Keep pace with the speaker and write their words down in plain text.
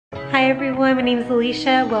Hi everyone, my name is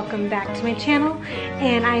Alicia. Welcome back to my channel,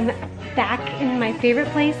 and I'm back in my favorite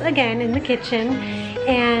place again, in the kitchen.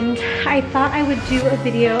 And I thought I would do a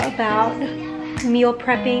video about meal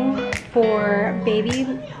prepping for baby,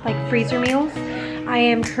 like freezer meals. I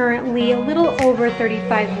am currently a little over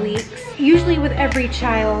 35 weeks. Usually with every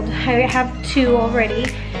child, I have 2 already.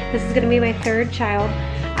 This is gonna be my 3rd child.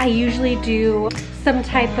 I usually do some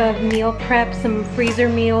type of meal prep, some freezer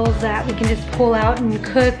meals that we can just pull out and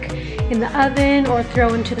cook in the oven or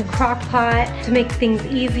throw into the crock pot to make things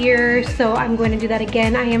easier. So I'm going to do that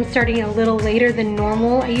again. I am starting a little later than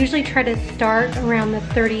normal. I usually try to start around the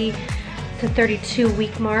 30 to 32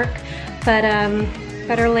 week mark, but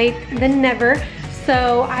better late than never.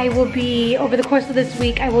 So I will be, over the course of this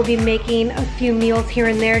week, I will be making a few meals here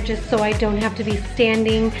and there just so I don't have to be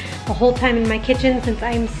standing the whole time in my kitchen, since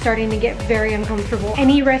I'm starting to get very uncomfortable.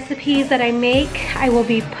 Any recipes that I make, I will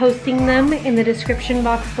be posting them in the description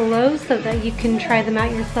box below so that you can try them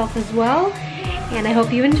out yourself as well. And I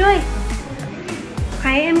hope you enjoy.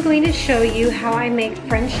 I am going to show you how I make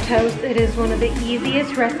French toast. It is one of the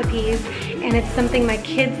easiest recipes, and it's something my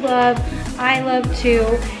kids love, I love too,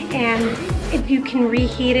 and if you can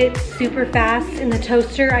reheat it super fast in the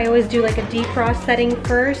toaster. I always do like a defrost setting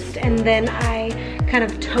first, and then I kind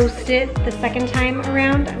of toast it the second time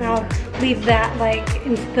around, and I'll leave that like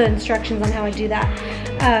in the instructions on how I do that.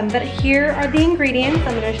 But here are the ingredients.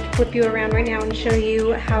 I'm gonna flip you around right now and show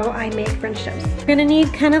you how I make French toast. You're gonna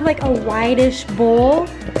need kind of like a wide-ish bowl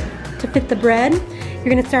to fit the bread. You're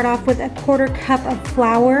gonna start off with a 1/4 cup of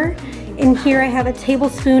flour. In here I have a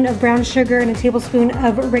tablespoon of brown sugar and a tablespoon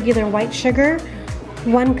of regular white sugar,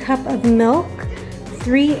 1 cup of milk,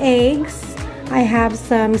 3 eggs. I have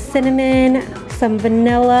some cinnamon, some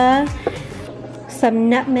vanilla, some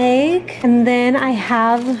nutmeg, and then I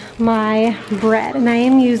have my bread. And I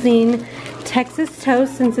am using Texas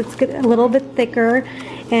toast since it's a little bit thicker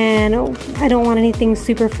and I don't want anything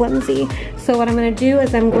super flimsy. So what I'm gonna do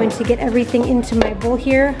is I'm going to get everything into my bowl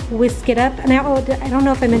here, whisk it up, and I don't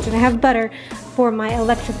know if I mentioned, I have butter for my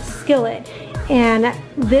electric skillet, and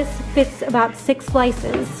this fits about 6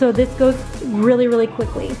 slices, so this goes really, really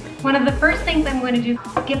quickly. One of the first things I'm going to do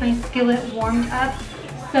is get my skillet warmed up.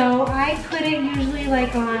 So I put it usually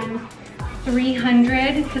like on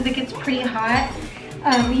 300 because it gets pretty hot.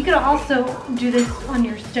 You could also do this on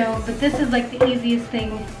your stove, but this is like the easiest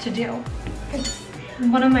thing to do. It's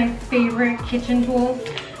one of my favorite kitchen tools.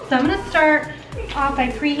 So I'm gonna start off by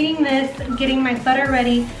preheating this, getting my butter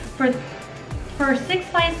ready. For 6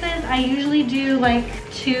 slices, I usually do like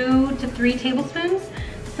 2 to 3 tablespoons.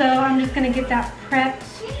 So I'm just gonna get that prepped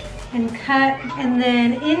and cut. And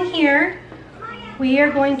then in here, we are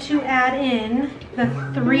going to add in the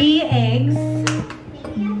 3 eggs.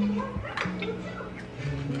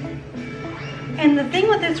 And the thing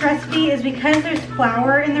with this recipe is because there's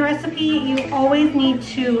flour in the recipe, you always need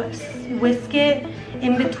to whisk it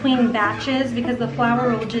in between batches because the flour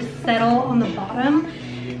will just settle on the bottom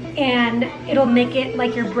and it'll make it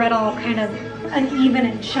like your bread all kind of uneven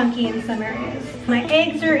and chunky in some areas. My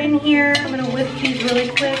eggs are in here. I'm gonna whisk these really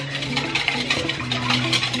quick.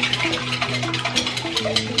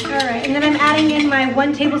 All right, and then I'm adding in my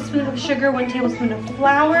 1 tablespoon of sugar, 1 tablespoon of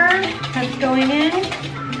flour. That's going in.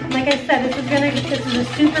 Like I said, this is a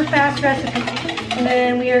super fast recipe. And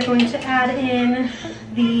then we are going to add in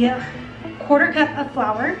the 1/4 cup of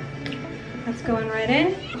flour. That's going right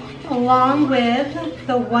in, along with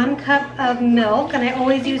the 1 cup of milk. And I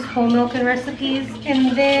always use whole milk in recipes.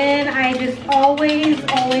 And then I just always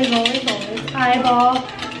eyeball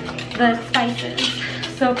the spices.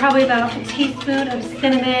 So probably about a teaspoon of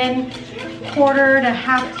cinnamon, 1/4 to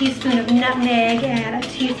 1/2 teaspoon of nutmeg, and a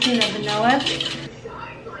teaspoon of vanilla.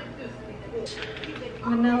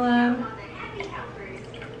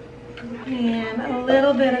 And a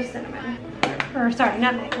little bit of cinnamon, or sorry,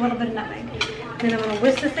 nutmeg, a little bit of nutmeg. And then I'm gonna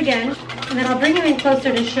whisk this again, and then I'll bring you in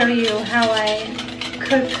closer to show you how I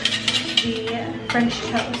cook the French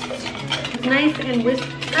toast. It's nice and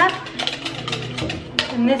whisked up,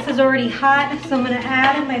 and this is already hot, so I'm gonna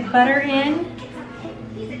add my butter in,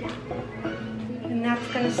 and that's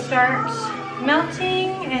gonna start melting,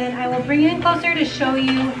 and I will bring you in closer to show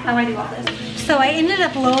you how I do all this. So I ended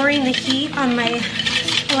up lowering the heat on my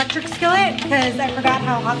electric skillet because I forgot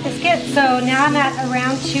how hot this gets. So now I'm at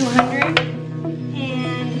around 200,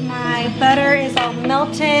 and my butter is all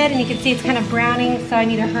melted, and you can see it's kind of browning, so I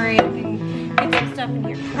need to hurry up and get some stuff in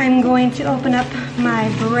here. I'm going to open up my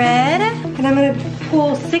bread, and I'm going to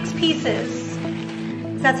pull 6 pieces.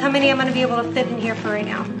 That's how many I'm going to be able to fit in here for right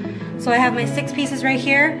now. So I have my 6 pieces right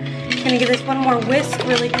here. I'm gonna give this one more whisk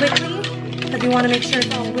really quickly, because we want to make sure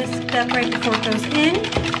it's all whisked up right before it goes in.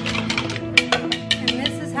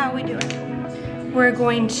 we're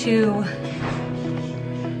going to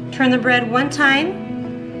turn the bread one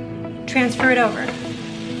time, transfer it over.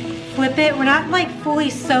 Flip it. We're not like fully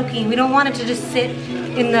soaking. We don't want it to just sit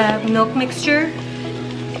in the milk mixture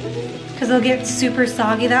because it'll get super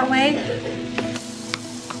soggy that way.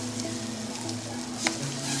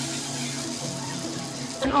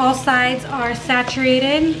 And all sides are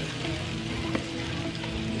saturated.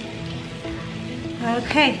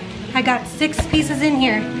 Okay, I got 6 pieces in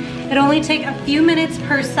here. It'll only take a few minutes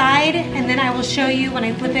per side, and then I will show you when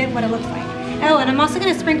I flip it what it looks like. Oh, and I'm also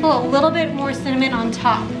gonna sprinkle a little bit more cinnamon on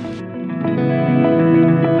top.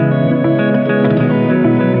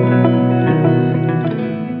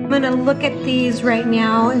 I'm gonna look at these right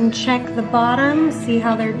now and check the bottom, see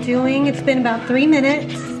how they're doing. It's been about 3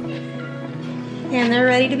 minutes, and they're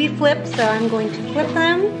ready to be flipped, so I'm going to flip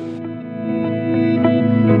them.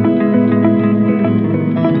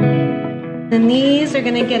 And these are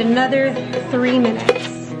gonna get another 3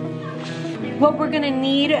 minutes. What we're gonna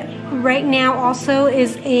need right now also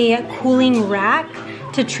is a cooling rack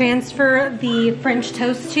to transfer the French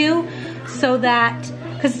toast to, so that,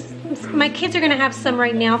 because my kids are gonna have some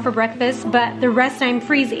right now for breakfast, but the rest I'm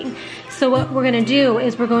freezing. So what we're gonna do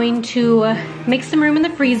is we're going to make some room in the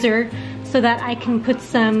freezer so that I can put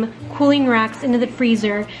some cooling racks into the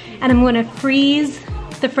freezer, and I'm gonna freeze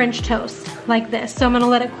the French toast like this. So I'm gonna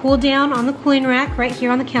let it cool down on the cooling rack right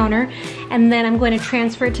here on the counter, and then I'm going to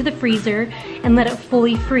transfer it to the freezer and let it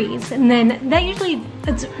fully freeze. And then that usually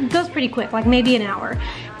goes pretty quick, like maybe an hour.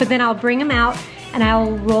 But then I'll bring them out and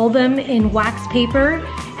I'll roll them in wax paper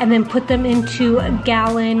and then put them into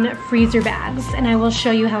gallon freezer bags. And I will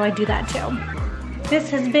show you how I do that too.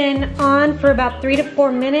 This has been on for about 3 to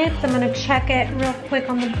 4 minutes. I'm gonna check it real quick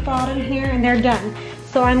on the bottom here, and they're done.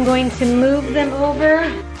 So I'm going to move them over.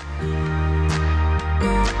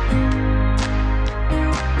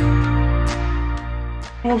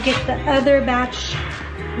 We'll get the other batch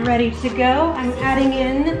ready to go. I'm adding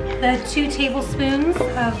in the 2 tablespoons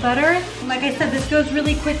of butter. Like I said, this goes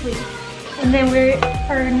really quickly. And then we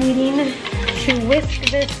are needing to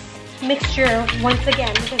whisk this mixture once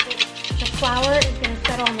again, because the flour is going to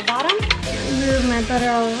settle on the bottom. Move my butter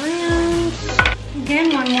all around.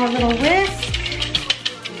 Again, one more little whisk.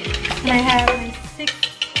 And I have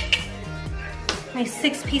my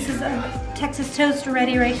 6 pieces of Texas toast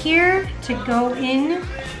ready right here to go in.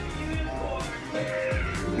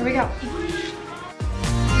 Here we go.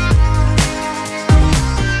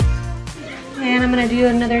 And I'm gonna do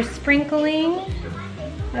another sprinkling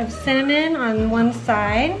of cinnamon on one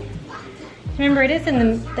side. Remember, it is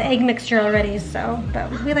in the egg mixture already, so, but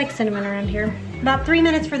we like cinnamon around here. About 3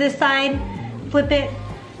 minutes for this side, flip it,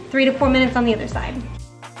 3 to 4 minutes on the other side.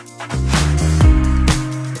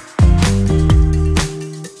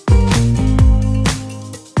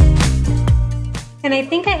 And I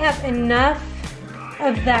think I have enough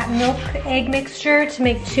of that milk egg mixture to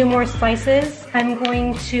make 2 more slices. I'm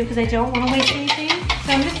going to, because I don't want to waste anything.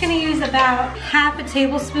 So I'm just going to use about half a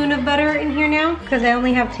tablespoon of butter in here now, because I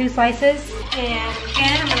only have 2 slices. And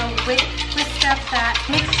again, I'm going to whisk up that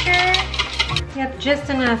mixture. Yep, just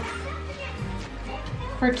enough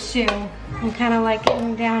for 2. I'm kind of like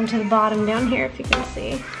getting down to the bottom down here, if you can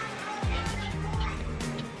see.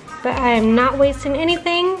 But I am not wasting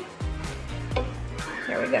anything.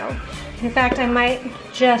 There we go. In fact, I might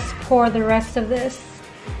just pour the rest of this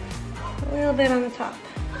a little bit on the top.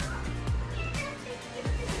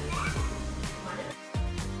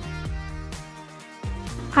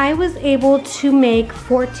 I was able to make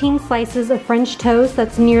 14 slices of French toast.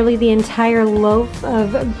 That's nearly the entire loaf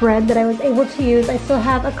of bread that I was able to use. I still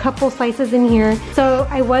have a couple slices in here. So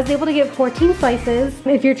I was able to get 14 slices.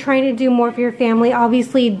 If you're trying to do more for your family,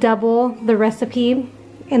 obviously double the recipe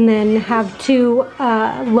and then have 2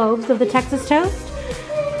 loaves of the Texas toast.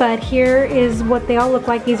 But here is what they all look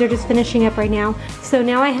like. These are just finishing up right now. So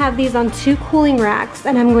now I have these on 2 cooling racks,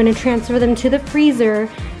 and I'm going to transfer them to the freezer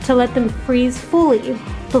to let them freeze fully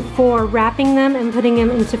before wrapping them and putting them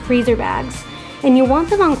into freezer bags. And you want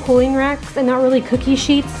them on cooling racks and not really cookie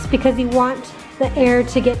sheets, because you want the air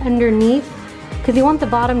to get underneath, because you want the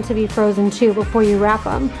bottom to be frozen too before you wrap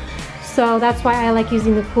them. So that's why I like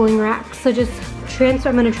using the cooling racks. So just transfer,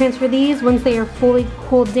 I'm going to transfer these once they are fully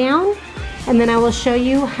cooled down, and then I will show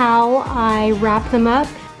you how I wrap them up.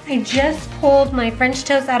 I just pulled my French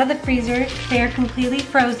toast out of the freezer. They are completely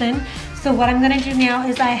frozen. So what I'm going to do now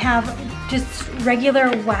is I have just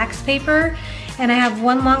regular wax paper, and I have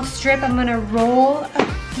 1 long strip. I'm going to roll a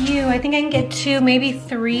few, I think I can get 2, maybe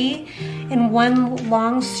 3 in 1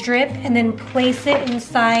 long strip, and then place it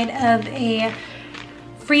inside of a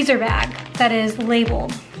freezer bag that is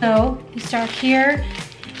labeled. So you start here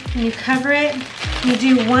and you cover it You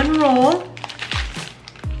do one roll,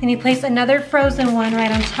 and you place another frozen one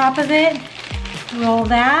right on top of it. Roll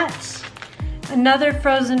that. Another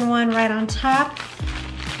frozen one right on top,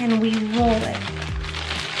 and we roll it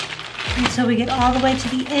until we get all the way to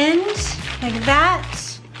the end, like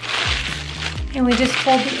that. And we just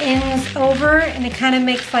fold the ends over, and it kind of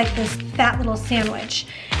makes like this fat little sandwich.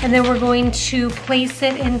 And then we're going to place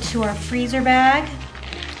it into our freezer bag.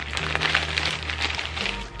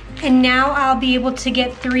 And now I'll be able to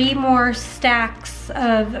get 3 more stacks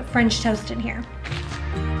of French toast in here.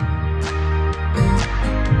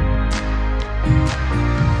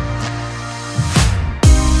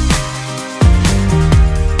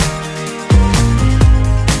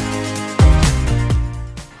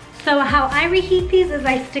 So how I reheat these is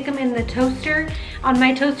I stick them in the toaster. On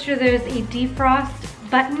my toaster there's a defrost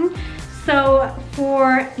button. So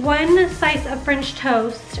for 1 slice of French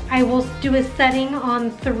toast, I will do a setting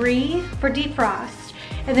on 3 for defrost.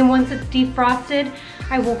 And then once it's defrosted,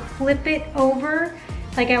 I will flip it over.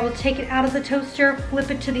 Like I will take it out of the toaster,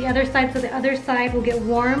 flip it to the other side so the other side will get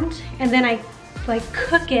warmed. And then I like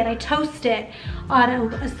cook it, I toast it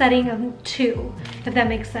on a setting of 2, if that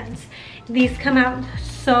makes sense. These come out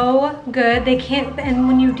so good. They can't, and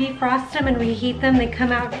when you defrost them and reheat them, they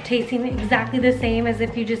come out tasting exactly the same as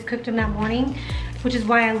if you just cooked them that morning, which is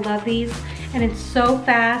why I love these. And it's so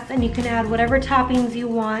fast, and you can add whatever toppings you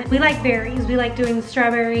want. We like berries. We like doing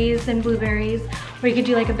strawberries and blueberries, or you could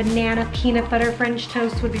do like a banana peanut butter French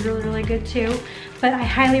toast would be really, really good too. But I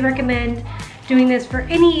highly recommend doing this for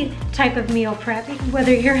any type of meal prep,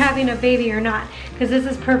 whether you're having a baby or not, because this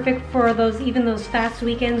is perfect for those, even those fast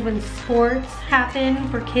weekends when sports happen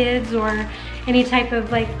for kids, or any type of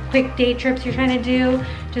like quick day trips you're trying to do.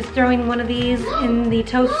 Just throwing one of these in the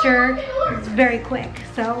toaster, it's very quick.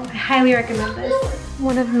 So I highly recommend this.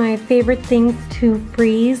 One of my favorite things to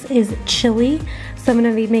freeze is chili. So I'm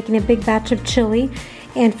gonna be making a big batch of chili.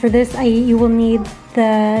 And for this, you will need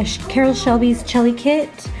the Carroll Shelby's chili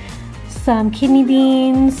kit, some kidney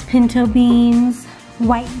beans, pinto beans,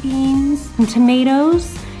 white beans, and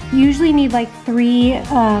tomatoes. You usually need like 3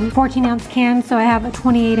 14-ounce cans, so I have a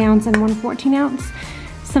 28-ounce and 1 14-ounce.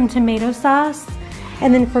 Some tomato sauce.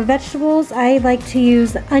 And then for vegetables, I like to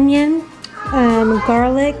use onion,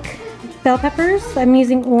 garlic, bell peppers. I'm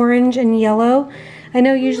using orange and yellow. I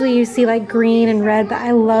know usually you see like green and red, but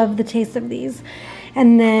I love the taste of these.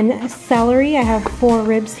 And then celery, I have 4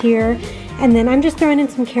 ribs here. And then I'm just throwing in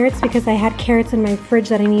some carrots because I had carrots in my fridge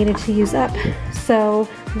that I needed to use up. So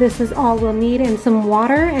this is all we'll need, and some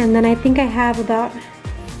water. And then I think I have about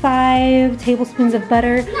 5 tablespoons of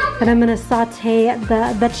butter that I'm gonna saute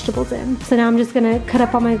the vegetables in. So now I'm just gonna cut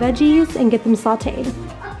up all my veggies and get them sauteed.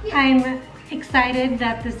 I'm excited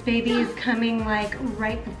that this baby is coming like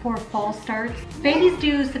right before fall starts. Baby's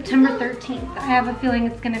due September 13th. I have a feeling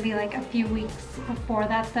it's gonna be like a few weeks before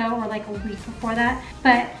that though, or like a week before that.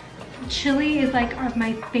 But chili is like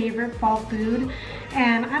my favorite fall food,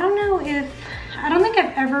 and I don't think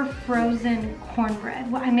I've ever frozen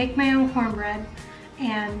cornbread. Well, I make my own cornbread,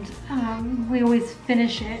 and we always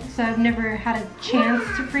finish it, so I've never had a chance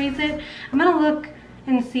to freeze it. I'm gonna look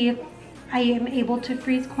and see if I am able to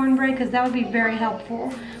freeze cornbread, because that would be very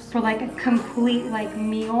helpful for like a complete like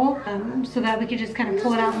meal, so that we could just kind of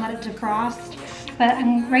pull it out and let it defrost. But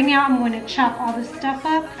right now I'm going to chop all this stuff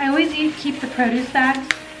up. I always keep the produce bags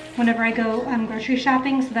whenever I go grocery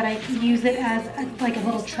shopping, so that I use it as like a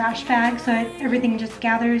little trash bag, so everything just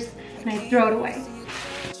gathers and I throw it away.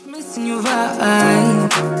 Missing your vibe.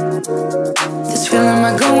 This feeling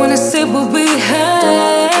I go when I sit what we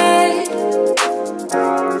had.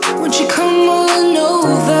 Won't you come on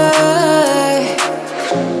over?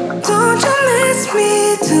 Don't you miss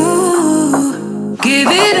me too? Give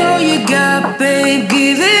it all you got, babe.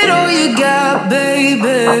 Give it all you got, baby.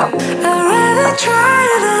 I'd rather try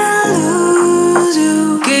than lose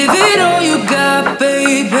you. Give it all you got,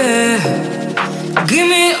 baby. Give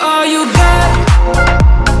me all you got.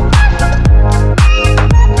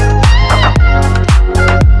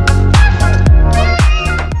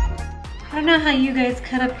 I don't know how you guys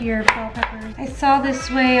cut up your bell peppers. I saw this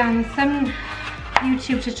way on some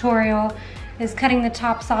YouTube tutorial, is cutting the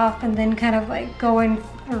tops off and then kind of like going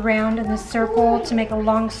around in the circle to make a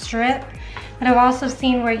long strip. But I've also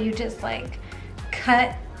seen where you just like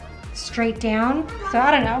cut straight down. So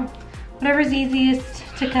I don't know, whatever's easiest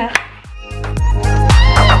to cut.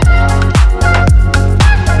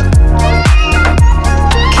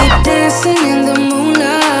 Keep dancing in the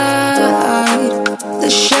moonlight. The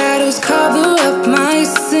shadows cover up my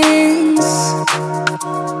sins.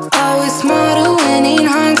 Always smarter when in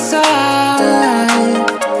hindsight.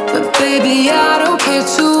 But baby, I don't care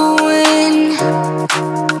to win.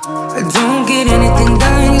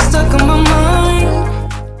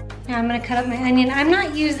 gonna cut up my onion. I'm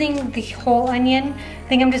not using the whole onion. I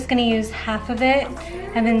think I'm just gonna use half of it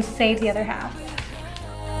and then save the other half.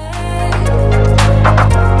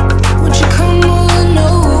 Would you come on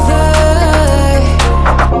over?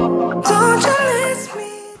 Don't you miss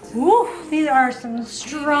me? Woo, these are some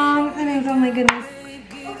strong onions, oh my goodness.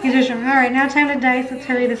 These are strong. All right, now time to dice. Let's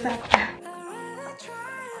hurry this up.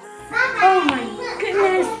 Oh my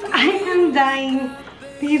goodness, I am dying.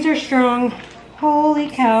 These are strong. Holy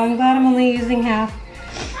cow, I'm glad I'm only using half.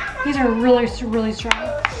 These are really, really strong.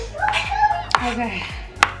 Okay.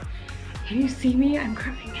 Can you see me? I'm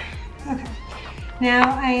crying. Okay.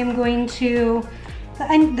 Now I am going to,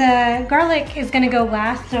 the garlic is gonna go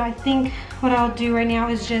last, so I think what I'll do right now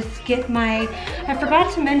is just get my, I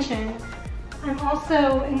forgot to mention, I'm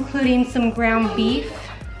also including some ground beef,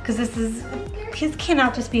 because this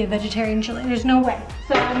cannot just be a vegetarian chili, there's no way.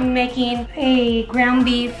 So I'm making a ground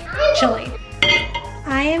beef chili.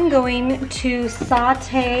 I am going to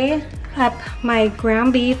saute up my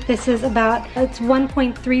ground beef. This is about, it's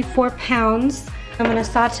 1.34 pounds. I'm gonna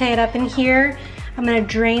saute it up in here. I'm gonna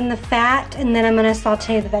drain the fat and then I'm gonna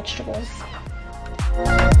saute the vegetables.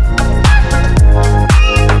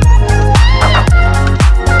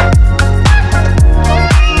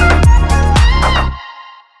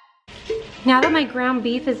 Now that my ground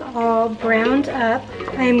beef is all browned up,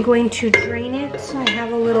 I am going to drain it. I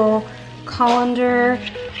have a little colander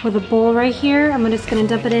with a bowl right here. I'm just gonna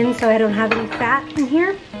dump it in so I don't have any fat in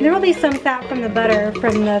here. There will be some fat from the butter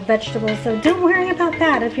from the vegetables, so don't worry about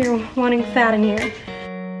that if you're wanting fat in here.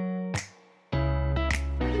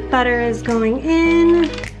 Butter is going in,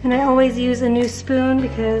 and I always use a new spoon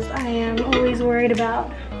because I am always worried about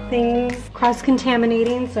things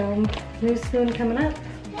cross-contaminating, so new spoon coming up.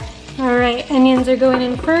 All right, onions are going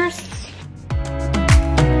in first.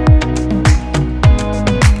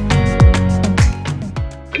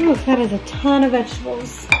 Ooh, that is a ton of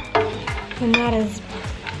vegetables, and that is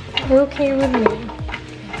okay with me.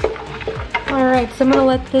 All right, so I'm gonna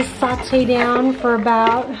let this saute down for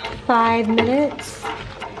about 5 minutes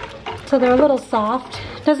till they're a little soft.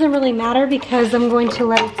 Doesn't really matter because I'm going to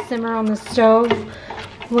let it simmer on the stove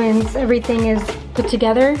once everything is put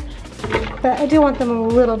together. But I do want them a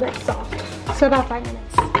little bit soft, so about 5 minutes.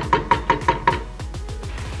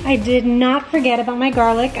 I did not forget about my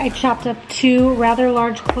garlic. I chopped up 2 rather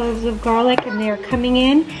large cloves of garlic and they are coming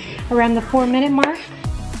in around the 4-minute mark.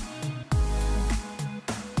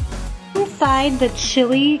 Inside the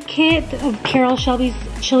chili kit of Carroll Shelby's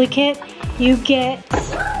chili kit, you get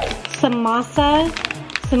some masa,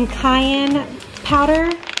 some cayenne powder,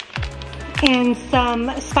 and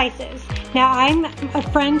some spices. Now a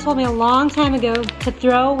friend told me a long time ago to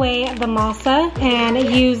throw away the masa and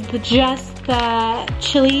use just the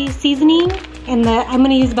chili seasoning, and I'm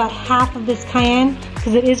gonna use about half of this cayenne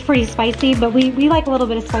because it is pretty spicy, but we like a little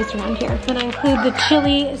bit of spice around here. Then I include the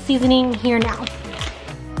chili seasoning here now.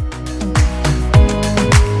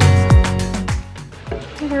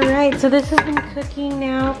 Alright, so this has been cooking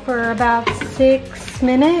now for about 6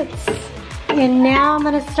 minutes. And now I'm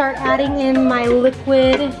gonna start adding in my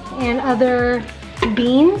liquid and other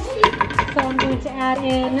beans. So I'm going to add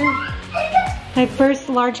in my first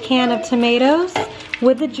large can of tomatoes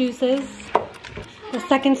with the juices, the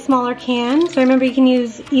second smaller can. So remember you can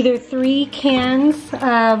use either 3 cans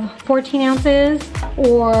of 14 ounces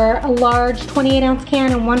or a large 28-ounce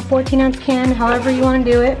can and 1 14-ounce can, however you wanna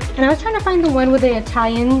do it. And I was trying to find the one with the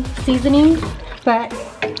Italian seasoning, but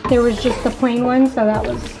there was just the plain one, so that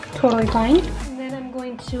was totally fine. And then I'm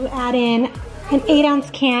going to add in an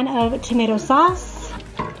 8-ounce can of tomato sauce,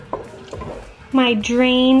 my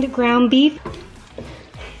drained ground beef.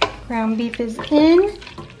 Ground beef is in.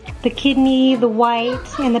 The kidney, the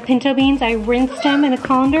white, and the pinto beans, I rinsed them in a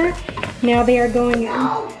colander. Now they are going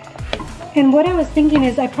in. And what I was thinking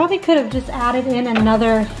is I probably could have just added in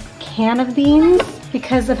another can of beans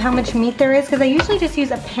because of how much meat there is, because I usually just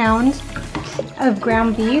use a pound of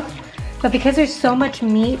ground beef. But because there's so much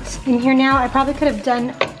meat in here now, I probably could have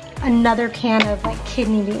done another can of like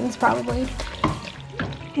kidney beans probably.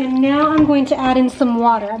 And now I'm going to add in some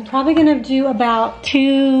water. I'm probably gonna do about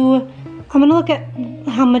I'm gonna look at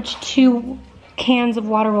how much 2 cans of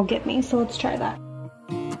water will get me. So let's try that.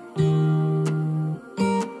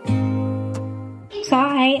 So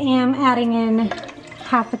I am adding in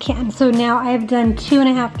half a can. So now I've done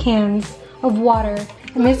 2.5 cans of water.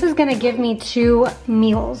 And this is gonna give me 2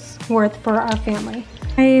 meals worth for our family.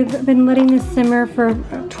 I've been letting this simmer for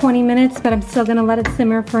 20 minutes, but I'm still gonna let it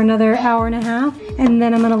simmer for another 1.5 hours. And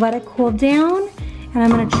then I'm gonna let it cool down, and I'm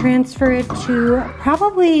gonna transfer it to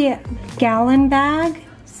probably gallon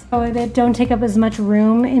bags so that don't take up as much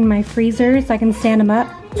room in my freezer so I can stand them up.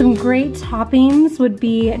 Some great toppings would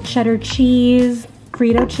be cheddar cheese,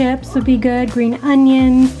 Frito chips would be good, green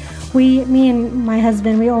onions. Me and my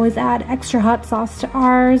husband, we always add extra hot sauce to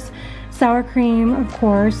ours, sour cream, of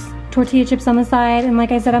course, tortilla chips on the side, and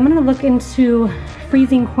like I said, I'm gonna look into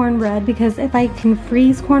freezing cornbread because if I can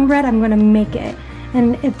freeze cornbread, I'm gonna make it.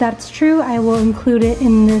 And if that's true, I will include it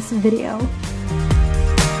in this video.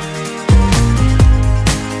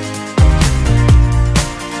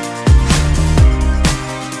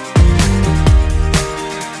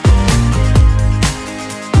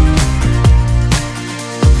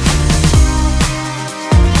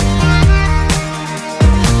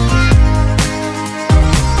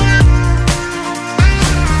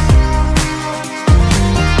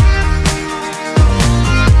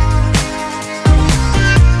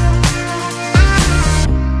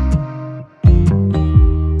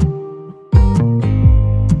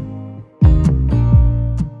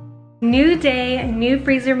 New day, new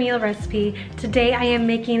freezer meal recipe. Today I am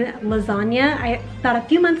making lasagna. About a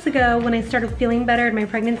few months ago when I started feeling better in my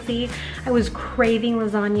pregnancy, I was craving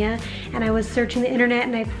lasagna and I was searching the internet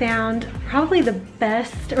and I found probably the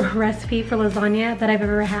best recipe for lasagna that I've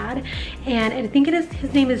ever had. And I think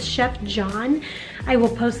his name is Chef John. I will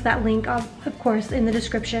post that link of course in the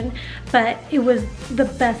description, but it was the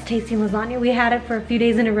best tasting lasagna. We had it for a few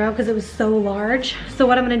days in a row because it was so large. So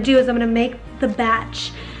what I'm gonna do is I'm gonna make the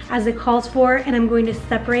batch as it calls for, and I'm going to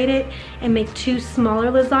separate it and make 2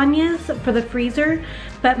 smaller lasagnas for the freezer.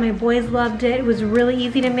 But my boys loved it. It was really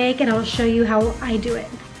easy to make, and I'll show you how I do it.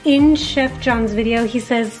 In Chef John's video, he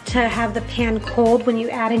says to have the pan cold when you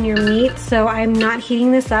add in your meat, so I'm not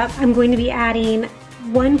heating this up. I'm going to be adding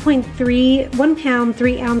 1 pound,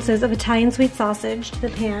 3 ounces of Italian sweet sausage to the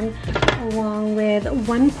pan, along with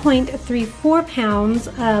 1.34 pounds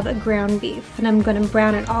of ground beef, and I'm gonna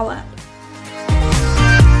brown it all up.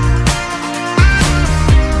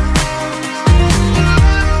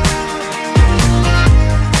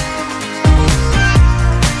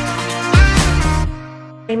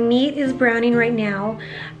 My meat is browning right now.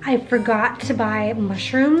 I forgot to buy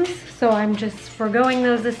mushrooms, so I'm just foregoing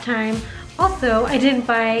those this time. Also, I didn't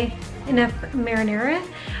buy enough marinara.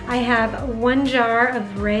 I have 1 jar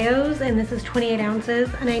of Raos, and this is 28 ounces,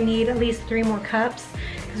 and I need at least 3 more cups,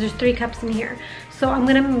 because there's 3 cups in here. So I'm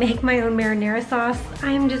gonna make my own marinara sauce.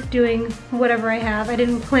 I'm just doing whatever I have. I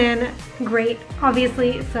didn't plan great,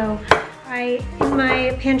 obviously, so in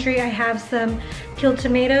my pantry I have some peeled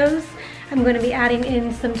tomatoes. I'm going to be adding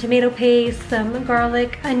in some tomato paste, some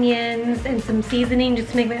garlic, onions, and some seasoning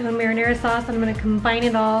just to make my own marinara sauce. I'm going to combine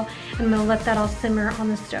it all, and I'm going to let that all simmer on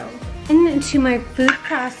the stove. Into my food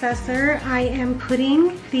processor, I am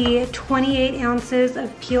putting the 28 ounces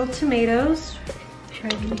of peeled tomatoes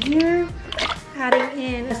right in here, adding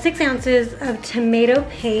in 6 ounces of tomato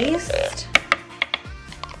paste.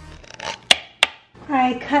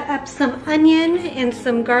 I cut up some onion and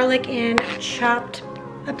some garlic and chopped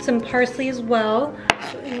up some parsley as well.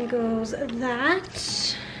 So in goes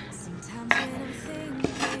that.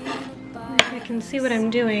 I can see what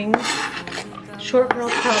I'm doing. Short girl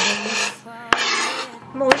problems.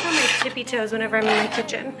 I'm always on my tippy toes whenever I'm in my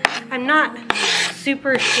kitchen. I'm not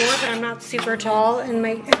super short, but I'm not super tall, and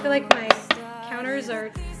I feel like my counters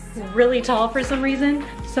are really tall for some reason.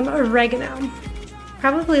 Some oregano.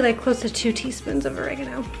 Probably like close to 2 teaspoons of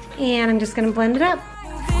oregano. And I'm just gonna blend it up.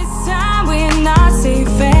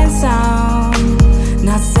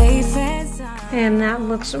 And that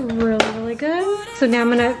looks really good. So now I'm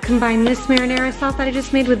gonna combine this marinara sauce that I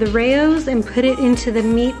just made with the Raos and put it into the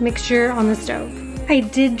meat mixture on the stove. I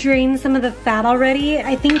did drain some of the fat already.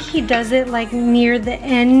 I think he does it like near the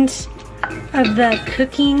end of the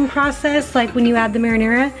cooking process, like when you add the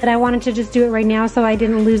marinara. But I wanted to just do it right now so I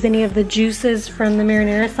didn't lose any of the juices from the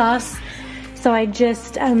marinara sauce. So I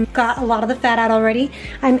just got a lot of the fat out already.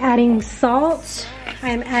 I'm adding salt,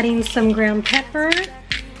 I'm adding some ground pepper,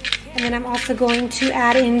 and then I'm also going to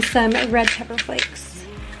add in some red pepper flakes.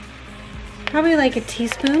 Probably like a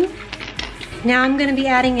teaspoon. Now I'm gonna be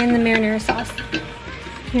adding in the marinara sauce.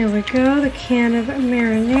 Here we go, the can of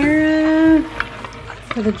marinara,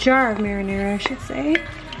 or the jar of marinara I should say.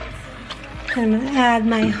 I'm gonna add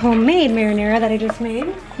my homemade marinara that I just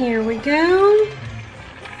made. Here we go.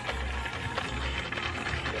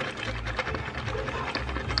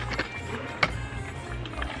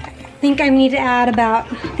 I think I need to add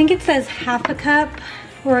about, I think it says half a cup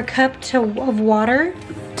or a cup of water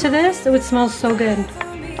to this. It would smell so good.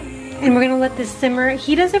 And we're gonna let this simmer.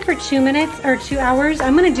 He does it for 2 minutes or 2 hours.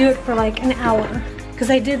 I'm gonna do it for like an hour because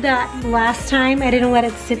I did that last time. I didn't let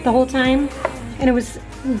it sit the whole time and it was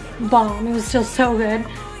bomb. It was still so good.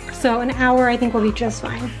 So an hour I think will be just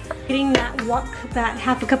fine. Getting that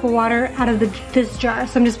half a cup of water out of this jar.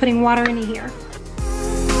 So I'm just putting water in here.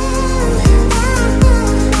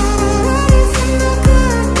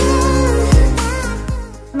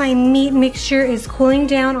 My meat mixture is cooling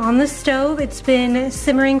down on the stove. It's been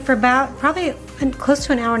simmering for about probably close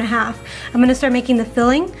to an hour and a half. I'm gonna start making the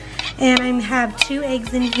filling, and I have 2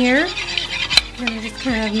 eggs in here. I'm gonna just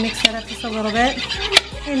kind of mix that up just a little bit.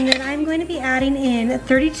 And then I'm going to be adding in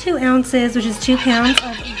 32 ounces, which is 2 pounds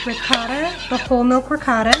of ricotta, the whole milk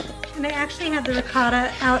ricotta. And I actually have the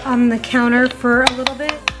ricotta out on the counter for a little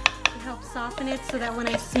bit to help soften it so that when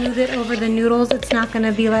I smooth it over the noodles, it's not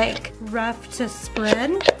gonna be like rough to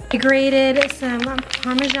spread. I grated some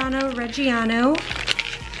Parmigiano Reggiano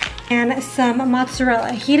and some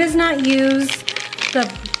mozzarella. He does not use the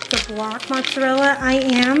block mozzarella. I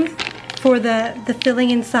am for the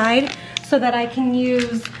filling inside so that I can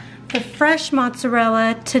use the fresh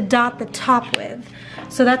mozzarella to dot the top with.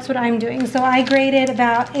 So that's what I'm doing. So I grated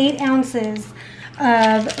about 8 ounces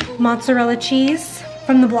of mozzarella cheese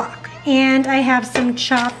from the block. And I have some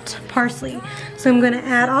chopped parsley. So I'm gonna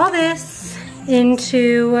add all this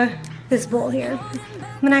into this bowl here.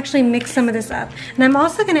 I'm gonna actually mix some of this up. And I'm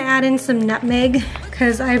also gonna add in some nutmeg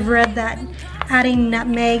because I've read that adding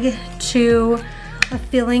nutmeg to a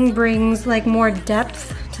filling brings like more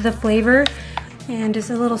depth to the flavor. And just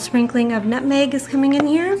a little sprinkling of nutmeg is coming in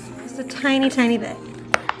here. Just a tiny, tiny bit.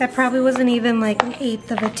 That probably wasn't even like 1/8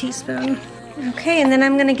 of a teaspoon. Okay, and then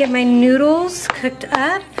I'm gonna get my noodles cooked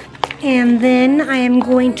up. And then I am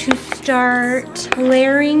going to start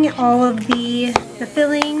layering all of the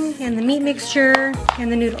filling and the meat mixture and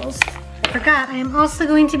the noodles. I forgot, I am also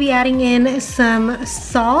going to be adding in some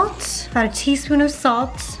salt, about 1 teaspoon of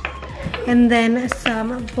salt, and then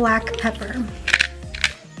some black pepper.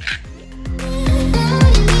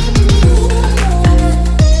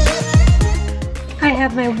 I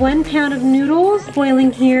have my 1 pound of noodles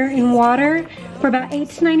boiling here in water for about 8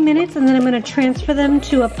 to 9 minutes, and then I'm gonna transfer them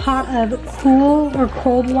to a pot of cool or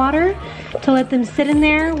cold water to let them sit in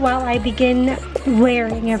there while I begin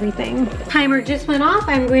layering everything. Timer just went off.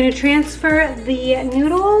 I'm going to transfer the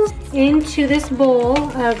noodles into this bowl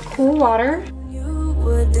of cool water. You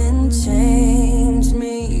wouldn't change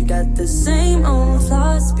me. You got the same old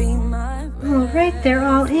flaws, be my... All right, they're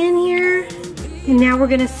all in here. And now we're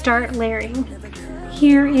gonna start layering.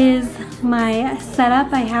 Here is my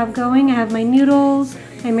setup I have going. I have my noodles,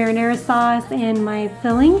 my marinara sauce, and my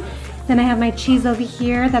filling. Then I have my cheese over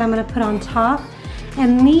here that I'm gonna put on top.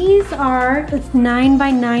 And these are, it's 9 by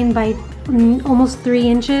 9 by almost 3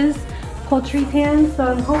 inches poultry pans. So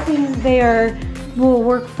I'm hoping they will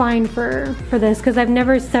work fine for this because I've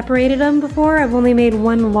never separated them before. I've only made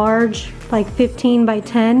one large, like 15 by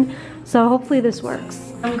 10. So hopefully this works.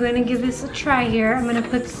 I'm going to give this a try here. I'm going to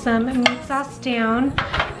put some meat sauce down.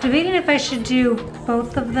 Debating if I should do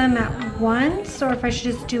both of them at once or if I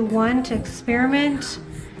should just do one to experiment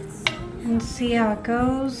and see how it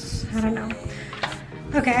goes. I don't know.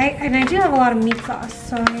 Okay, and I do have a lot of meat sauce,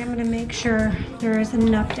 so I am going to make sure there is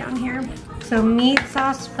enough down here. So meat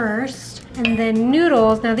sauce first, and then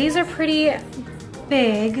noodles. Now these are pretty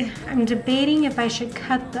big. I'm debating if I should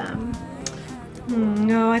cut them.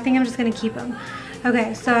 No, I think I'm just going to keep them.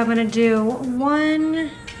 Okay, so I'm gonna do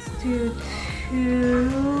 1, 2,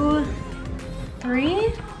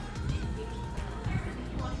 3.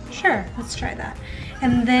 Sure, let's try that.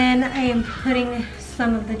 And then I am putting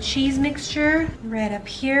some of the cheese mixture right up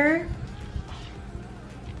here.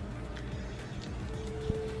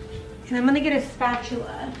 And I'm gonna get a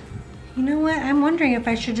spatula. You know what? I'm wondering if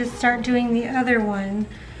I should just start doing the other one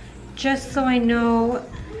just so I know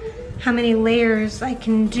how many layers I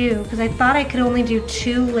can do, because I thought I could only do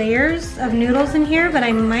 2 layers of noodles in here, but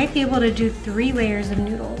I might be able to do 3 layers of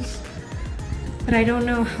noodles. But I don't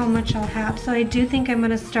know how much I'll have, so I do think I'm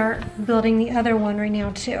gonna start building the other one right now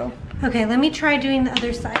too. Okay, let me try doing the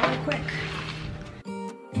other side real quick.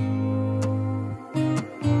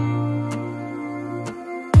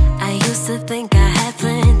 I used to think I had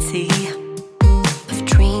plenty of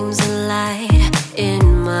dreams and light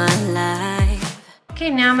in my life. Okay,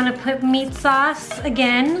 now I'm gonna put meat sauce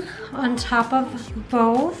again on top of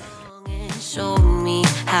both. Show me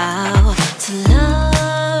how to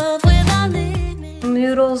love without limits.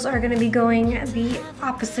 Noodles are gonna be going the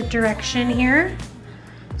opposite direction here.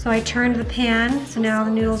 So I turned the pan, so now the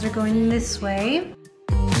noodles are going this way.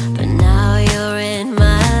 But now you're in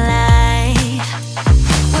my life.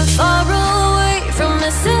 We're far away from the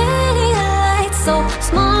city lights, so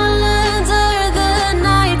small under the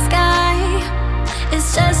night sky.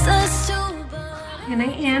 It's just us two. And I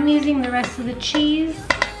am using the rest of the cheese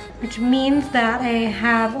which means that I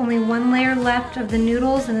have only one layer left of the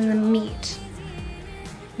noodles and then the meat.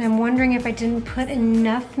 And I'm wondering if I didn't put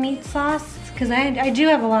enough meat sauce, because I do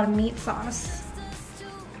have a lot of meat sauce.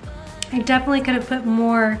 I definitely could have put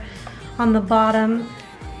more on the bottom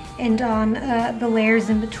and on the layers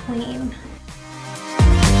in between.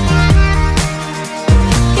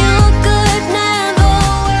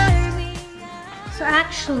 So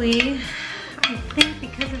actually, I think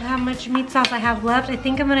because of how much meat sauce I have left, I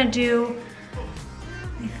think I'm going to do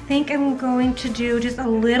just a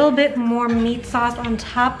little bit more meat sauce on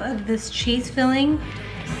top of this cheese filling,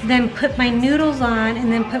 then put my noodles on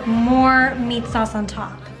and then put more meat sauce on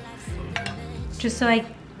top. Just so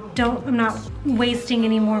I'm not wasting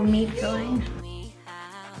any more meat filling.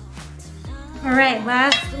 All right,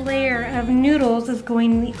 last layer of noodles is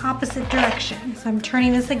going in the opposite direction. So I'm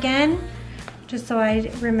turning this again, just so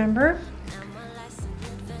I remember.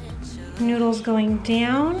 Noodles going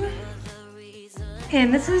down.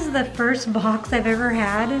 And this is the first box I've ever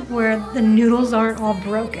had where the noodles aren't all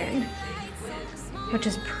broken, which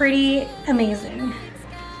is pretty amazing.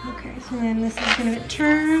 Okay, so then this is gonna get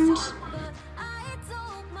turned.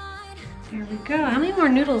 There we go. How many more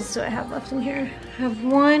noodles do I have left in here? I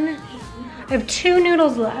have 2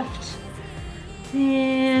 noodles left.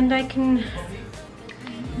 And I can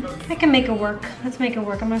make it work. Let's make it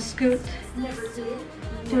work. I'm gonna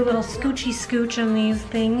do a little scoochy scooch on these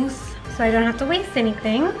things so I don't have to waste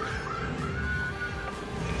anything.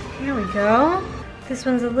 There we go. This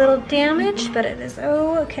one's a little damaged, but it is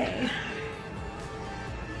okay.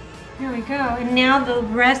 There we go. And now the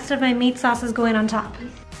rest of my meat sauce is going on top.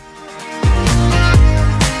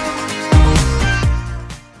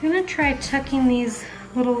 I'm gonna try tucking these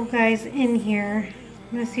little guys in here.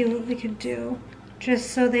 I'm gonna see what we could do, just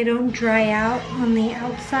so they don't dry out on the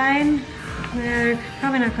outside. They're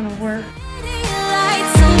probably not gonna work.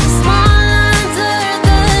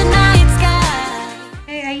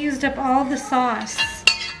 Okay, I used up all the sauce.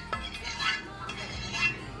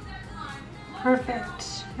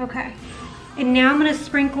 Perfect. Okay. And now I'm gonna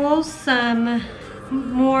sprinkle some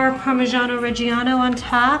more Parmigiano Reggiano on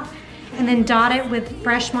top, and then dot it with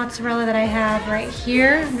fresh mozzarella that I have right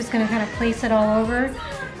here. I'm just gonna kind of place it all over.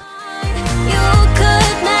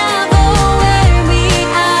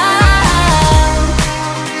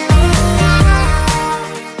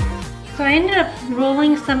 So I ended up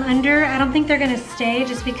rolling some under. I don't think they're gonna stay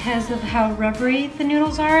just because of how rubbery the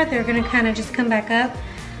noodles are. They're gonna kind of just come back up.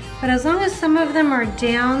 But as long as some of them are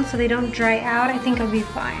down so they don't dry out, I think I'll be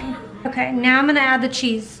fine. Okay, now I'm gonna add the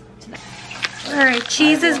cheese to that. All right,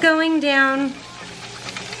 cheese is going down.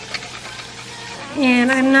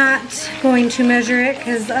 And I'm not going to measure it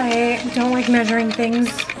because I don't like measuring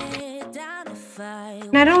things.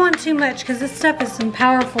 And I don't want too much because this stuff is some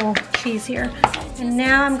powerful cheese here. And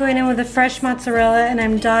now I'm going in with the fresh mozzarella and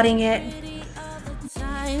I'm dotting it.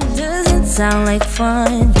 Doesn't sound like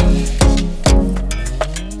fun.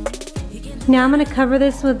 Now I'm gonna cover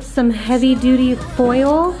this with some heavy duty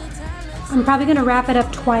foil. I'm probably gonna wrap it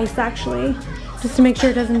up twice actually, just to make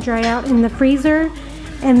sure it doesn't dry out in the freezer.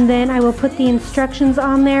 And then I will put the instructions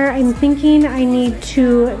on there. I'm thinking I need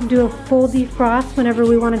to do a full defrost whenever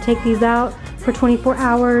we want to take these out for 24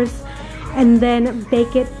 hours and then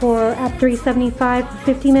bake it at 375 for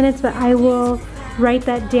 50 minutes, but I will write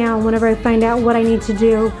that down whenever I find out what I need to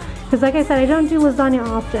do. Because like I said, I don't do lasagna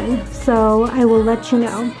often, so I will let you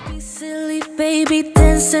know. Silly baby,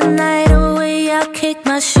 dance the night away, I'll kick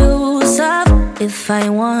my shoes off if I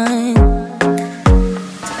want.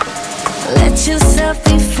 Let yourself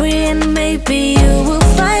be free and maybe you will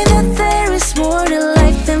find that there is more to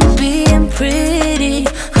life than being pretty.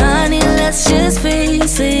 Honey, let's just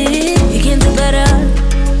face it, you can do better.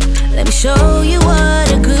 Let me show you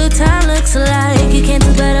what a good time looks like. You can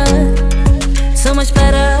do better, so much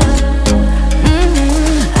better.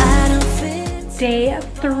 Day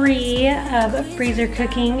 3 of freezer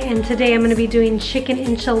cooking, and today I'm going to be doing chicken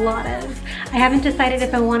enchiladas. I haven't decided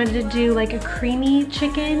if I wanted to do like a creamy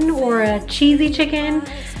chicken or a cheesy chicken,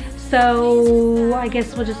 so I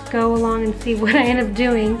guess we'll just go along and see what I end up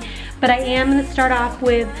doing. But I am going to start off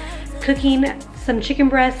with cooking some chicken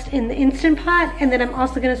breast in the Instant Pot, and then I'm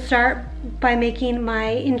also going to start by making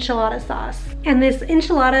my enchilada sauce. And this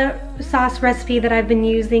enchilada sauce recipe that I've been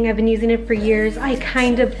using it for years. I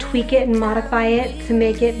kind of tweak it and modify it to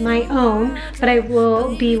make it my own, but I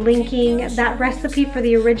will be linking that recipe for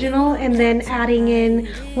the original and then adding in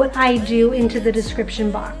what I do into the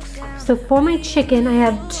description box. So for my chicken, I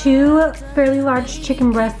have 2 fairly large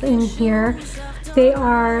chicken breasts in here. They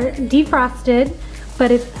are defrosted, But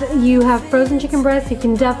if you have frozen chicken breasts, you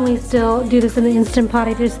can definitely still do this in the Instant Pot.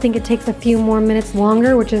 I just think it takes a few more minutes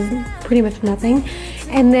longer, which is pretty much nothing.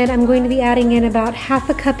 And then I'm going to be adding in about half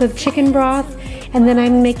a cup of chicken broth. And then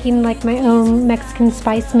I'm making like my own Mexican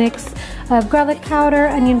spice mix of garlic powder,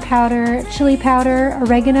 onion powder, chili powder,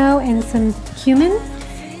 oregano, and some cumin.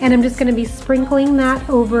 And I'm just gonna be sprinkling that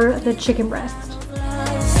over the chicken breast.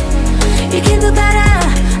 You can do better.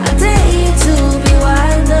 I dare you to be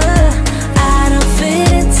wilder. I don't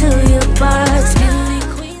fit into your box.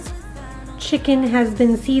 Chicken has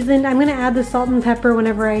been seasoned. I'm gonna add the salt and pepper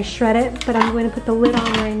whenever I shred it, but I'm going to put the lid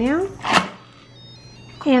on right now.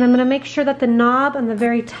 And I'm gonna make sure that the knob on the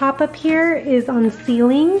very top up here is on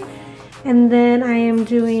sealing. And then I am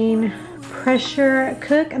doing pressure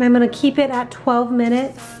cook, and I'm gonna keep it at 12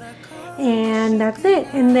 minutes. And that's it.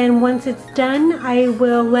 And then once it's done, I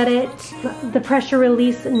will let the pressure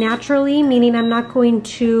release naturally, meaning I'm not going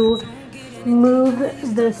to move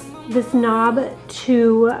this knob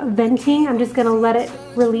to venting. I'm just gonna let it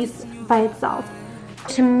release by itself.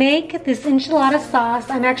 To make this enchilada sauce,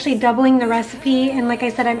 I'm actually doubling the recipe, and like I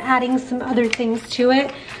said, I'm adding some other things to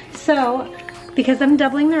it. So, because I'm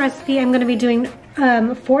doubling the recipe, I'm gonna be doing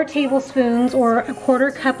 4 tablespoons or a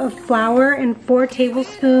 1/4 cup of flour and 4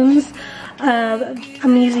 tablespoons of,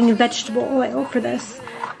 I'm using vegetable oil for this.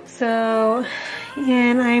 So,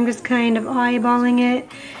 and I'm just kind of eyeballing it.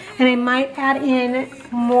 And I might add in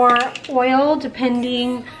more oil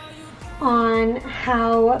depending on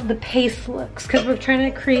how the paste looks, because we're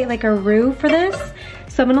trying to create like a roux for this.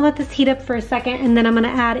 So I'm gonna let this heat up for a second, and then I'm gonna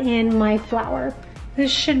add in my flour.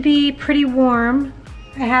 This should be pretty warm.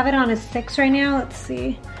 I have it on a 6 right now. Let's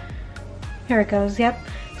see. Here it goes, yep.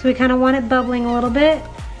 So we kind of want it bubbling a little bit.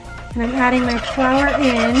 And I'm adding my flour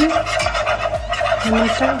in. I'm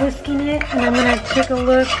gonna start whisking it, and I'm gonna take a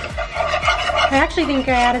look. I actually think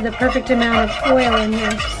I added the perfect amount of oil in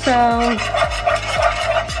here. So,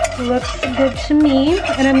 looks good to me.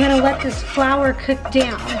 And I'm gonna let this flour cook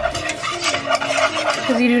down,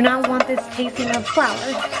 because you do not want this tasting of flour.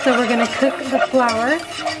 So we're gonna cook the flour.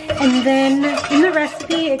 And then in the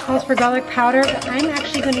recipe, it calls for garlic powder, but I'm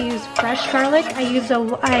actually gonna use fresh garlic.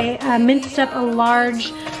 I minced up a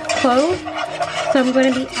large clove. So I'm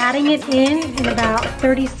going to be adding it in about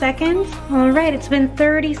 30 seconds. All right, it's been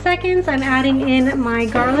 30 seconds. I'm adding in my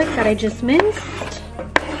garlic that I just minced.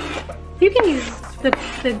 You can use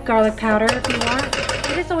the garlic powder if you want.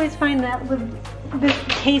 I just always find that this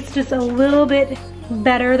tastes just a little bit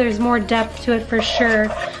better. There's more depth to it for sure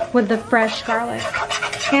with the fresh garlic.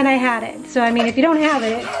 And I had it. So I mean, if you don't have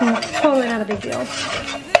it, it's totally not a big deal.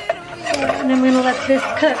 And I'm gonna let this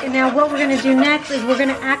cook. And now what we're gonna do next is we're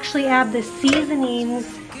gonna actually add the seasonings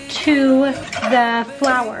to the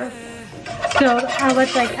flour. So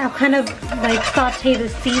I'll kind of like saute the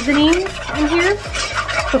seasonings in here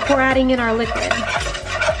before adding in our liquid.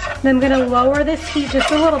 Then I'm gonna lower this heat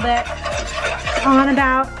just a little bit on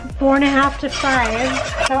about 4.5 to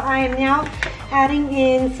 5. So I am now adding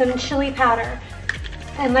in some chili powder.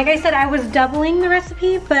 And like I said, I was doubling the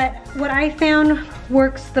recipe, but what I found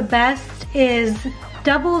works the best is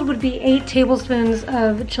doubled would be 8 tablespoons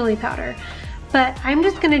of chili powder. But I'm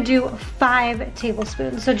just gonna do 5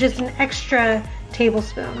 tablespoons, so just an extra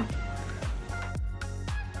tablespoon.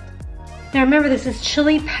 Now remember, this is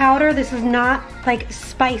chili powder. This is not like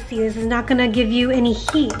spicy. This is not gonna give you any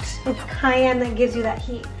heat. It's cayenne that gives you that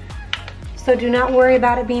heat. So do not worry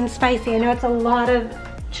about it being spicy. I know it's a lot of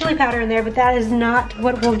chili powder in there, but that is not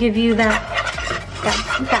what will give you that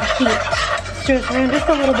heat. Stir this around just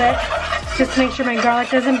a little bit, just to make sure my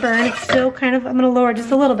garlic doesn't burn. It's still kind of, I'm gonna lower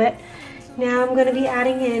just a little bit. Now I'm gonna be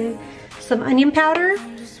adding in some onion powder,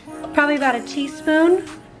 probably about a teaspoon.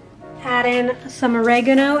 Add in some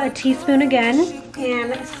oregano, a teaspoon again,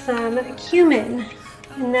 and some cumin.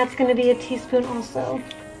 And that's gonna be a teaspoon also.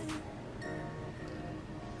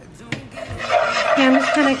 And I'm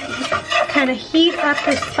just kind of heat up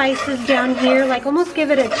the spices down here, like almost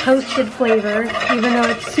give it a toasted flavor, even though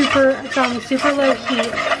it's on super low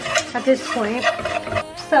heat at this point.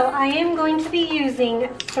 So I am going to be using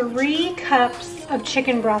 3 cups of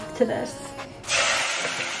chicken broth to this.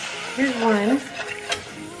 Here's one.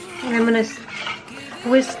 And I'm gonna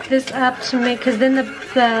whisk this up to make, because then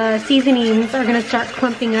the seasonings are gonna start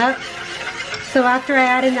clumping up. So after I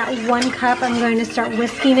add in that 1 cup, I'm going to start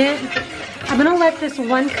whisking it. I'm gonna let this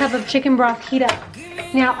 1 cup of chicken broth heat up.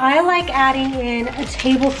 Now I like adding in a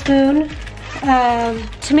tablespoon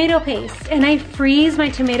of tomato paste, and I freeze my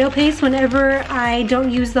tomato paste whenever I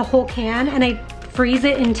don't use the whole can, and I freeze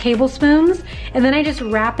it in tablespoons, and then I just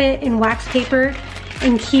wrap it in wax paper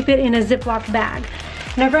and keep it in a Ziploc bag.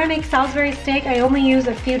 Whenever I make Salisbury steak, I only use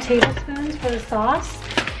a few tablespoons for the sauce,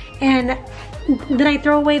 and then I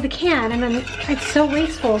throw away the can, and then it's so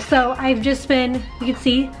wasteful. So I've just been, you can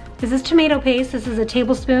see, this is tomato paste, this is a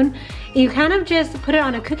tablespoon. You kind of just put it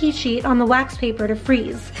on a cookie sheet on the wax paper to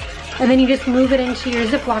freeze, and then you just move it into your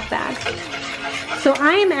Ziploc bag. So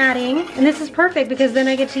I am adding, and this is perfect because then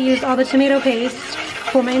I get to use all the tomato paste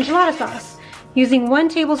for my enchilada sauce. Using 1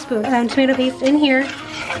 tablespoon of tomato paste in here,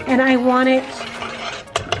 and I want it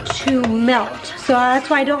to melt. So that's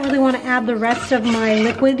why I don't really want to add the rest of my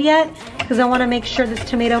liquid yet, because I want to make sure this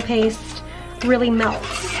tomato paste really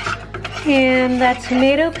melts. And that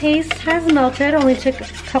tomato paste has melted, only took a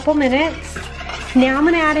couple minutes. Now I'm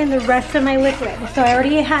going to add in the rest of my liquid. So I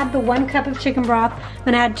already had the 1 cup of chicken broth. I'm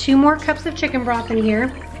going to add 2 more cups of chicken broth in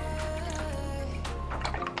here.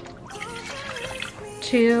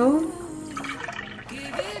 2,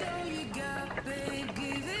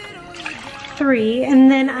 3,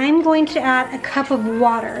 and then I'm going to add a cup of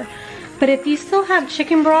water. But if you still have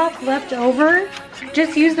chicken broth left over,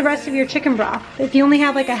 just use the rest of your chicken broth. If you only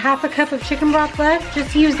have like a half a cup of chicken broth left,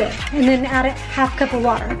 just use it and then add a half cup of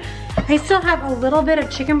water. I still have a little bit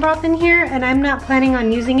of chicken broth in here, and I'm not planning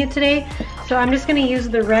on using it today, so I'm just gonna use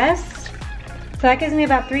the rest. So that gives me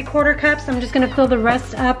about 3/4 cups. I'm just gonna fill the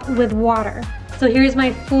rest up with water. So here's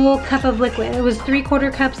my full cup of liquid. It was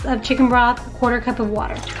 3/4 cups of chicken broth, 1/4 cup of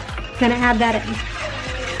water. Gonna add that in.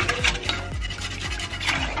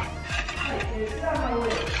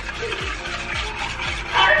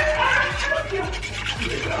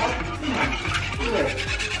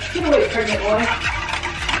 Get away, pregnant boy.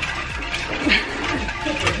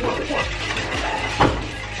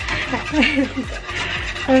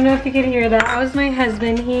 I don't know if you can hear that. That was my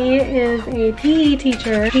husband. He is a PE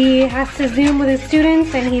teacher. He has to Zoom with his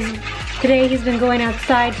students, and today he's been going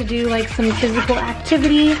outside to do like some physical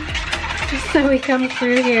activity. So he comes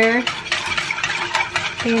through here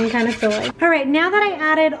being kind of silly. All right, now that I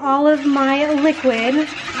added all of my liquid,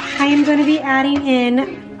 I am going to be adding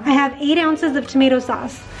in, I have 8 ounces of tomato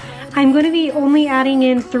sauce. I'm going to be only adding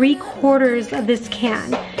in 3/4 of this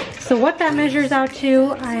can. So what that measures out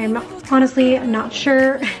to, I'm honestly not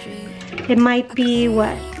sure. It might be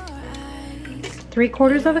what?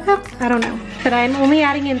 3/4 of a cup? I don't know. But I'm only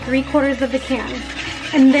adding in 3/4 of the can.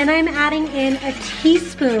 And then I'm adding in a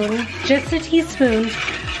teaspoon, just a teaspoon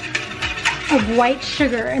of white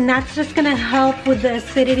sugar. And that's just gonna help with the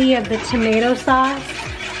acidity of the tomato sauce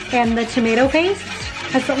and the tomato paste.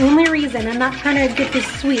 That's the only reason. I'm not trying to get this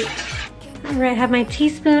sweet. All right, I have my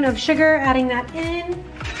teaspoon of sugar, adding that in,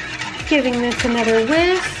 giving this another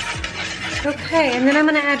whisk. Okay, and then I'm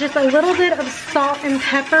gonna add just a little bit of salt and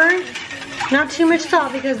pepper. Not too much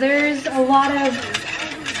salt because there's a lot of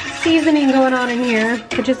seasoning going on in here,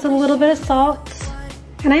 but just a little bit of salt.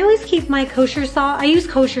 And I always keep my kosher salt. I use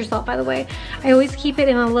kosher salt, by the way. I always keep it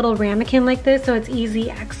in a little ramekin like this so it's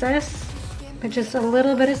easy access. But just a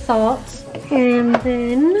little bit of salt, and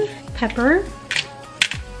then pepper.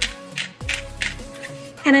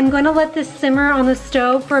 And I'm gonna let this simmer on the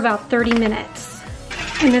stove for about 30 minutes.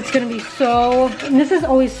 And it's gonna be and this is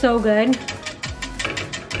always so good.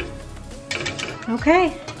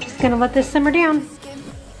 Okay, just gonna let this simmer down.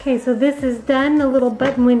 Okay, so this is done. The little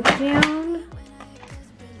button went down.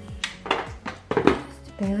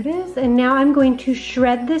 There it is. And now I'm going to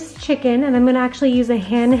shred this chicken, and I'm gonna actually use a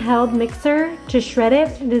handheld mixer to shred it.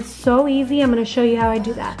 It is so easy. I'm gonna show you how I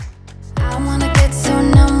do that. I wanna get so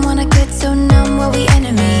numb, were we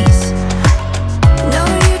enemies? No,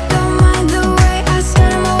 you don't mind the way I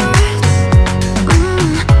stutter my words.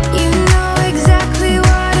 You know exactly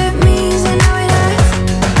what it means and how it hurts.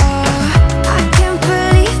 Oh, I can't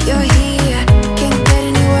believe you're here, can't get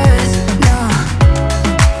any worse.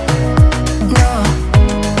 No,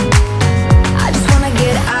 I just wanna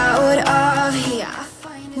get out of here.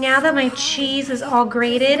 Now that my cheese is all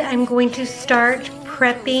grated, I'm going to start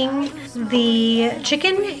prepping the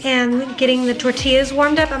chicken and getting the tortillas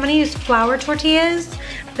warmed up. I'm gonna use flour tortillas,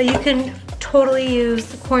 but you can totally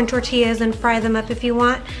use corn tortillas and fry them up if you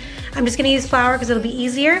want. I'm just gonna use flour because it'll be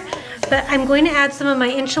easier, but I'm going to add some of my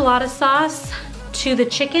enchilada sauce to the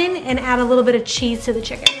chicken and add a little bit of cheese to the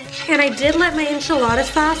chicken. And I did let my enchilada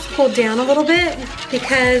sauce cool down a little bit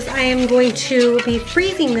because I am going to be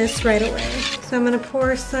freezing this right away. So I'm gonna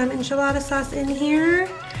pour some enchilada sauce in here.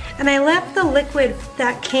 And I left the liquid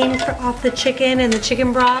that came off the chicken and the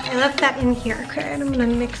chicken broth, I left that in here. Okay, and I'm gonna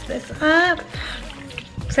mix this up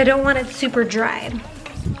because I don't want it super dry.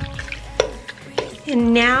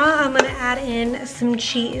 And now I'm gonna add in some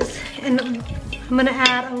cheese. And I'm gonna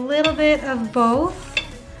add a little bit of both.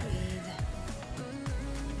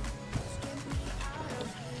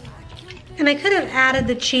 And I could have added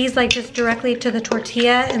the cheese like just directly to the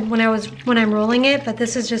tortilla and when I'm rolling it, but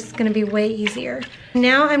this is just gonna be way easier.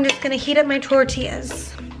 Now I'm just gonna heat up my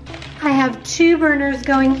tortillas. I have 2 burners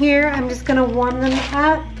going here. I'm just gonna warm them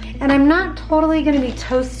up. And I'm not totally gonna be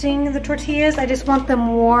toasting the tortillas. I just want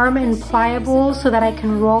them warm and pliable so that I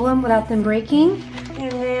can roll them without them breaking.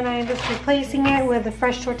 And then I'm just replacing it with a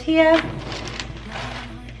fresh tortilla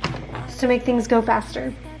just to make things go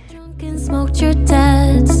faster. And smoked your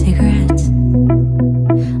dad's cigarettes.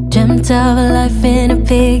 Dreamt of a life in a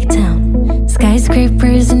big town.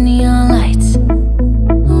 Skyscrapers and neon lights.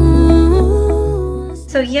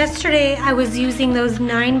 So yesterday I was using those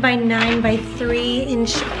 9x9x3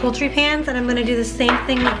 inch poultry pans, and I'm gonna do the same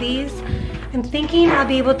thing with these. I'm thinking I'll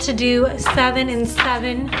be able to do 7 and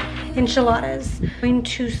 7 enchiladas. I'm going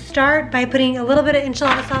to start by putting a little bit of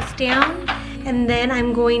enchilada sauce down, and then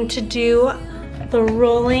I'm going to do the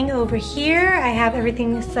rolling over here. I have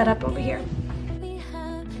everything set up over here.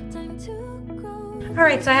 All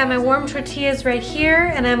right, so I have my warm tortillas right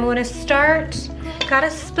here, and I'm gonna start, got a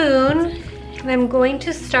spoon, and I'm going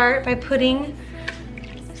to start by putting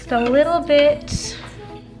just a little bit.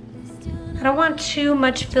 I don't want too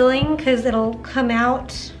much filling because it'll come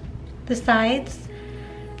out the sides.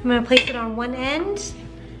 I'm gonna place it on one end,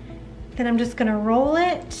 then I'm just gonna roll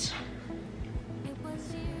it.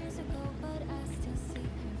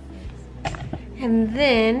 And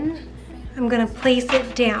then I'm gonna place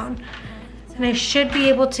it down. And I should be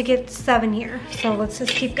able to get 7 here. So let's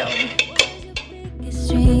just keep going.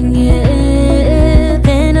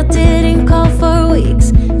 Then I didn't call for weeks.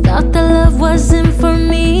 Thought the love wasn't for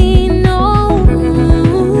me, no.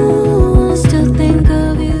 Still think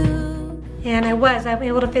of you. And I'm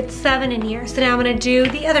able to fit 7 in here. So now I'm gonna do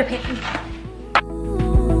the other pan.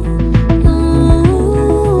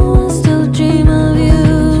 Still dream of you.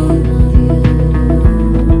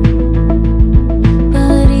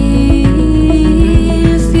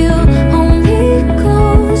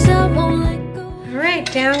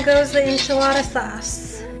 Down goes the enchilada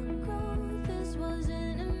sauce.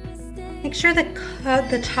 Make sure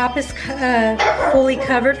the top is fully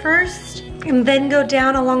covered first, and then go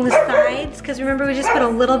down along the sides, because remember we just put a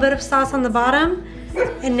little bit of sauce on the bottom,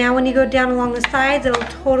 and now when you go down along the sides, it'll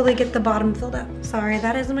totally get the bottom filled up. Sorry,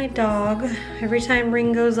 that is my dog. Every time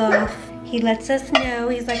Ring goes off, he lets us know.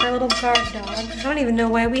 He's like our little guard dog. I don't even know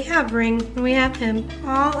why we have Ring when we have him.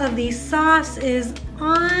 All of the sauce is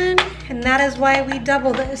on, and that is why we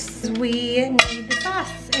double this. We need the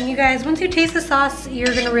sauce. And you guys, once you taste the sauce,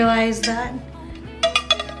 you're gonna realize that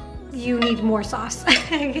you need more sauce.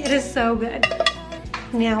 It is so good.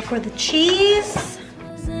 Now for the cheese.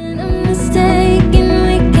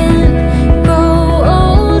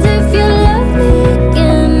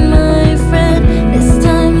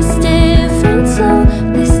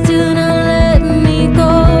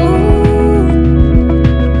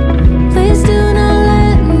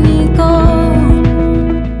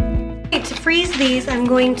 I'm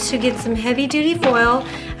going to get some heavy duty foil,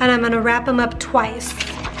 and I'm going to wrap them up twice.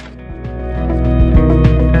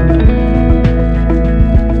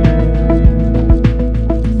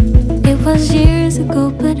 It was years ago,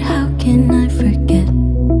 but how can I forget?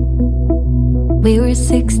 We were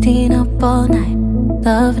 16 up all night.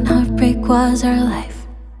 Love and heartbreak was our life.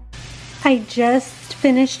 I just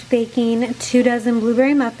finished baking 2 dozen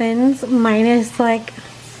blueberry muffins, minus like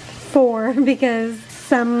 4 because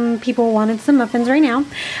some people wanted some muffins right now.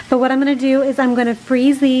 But what I'm gonna do is I'm gonna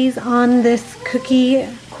freeze these on this cookie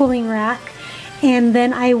cooling rack, and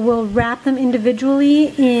then I will wrap them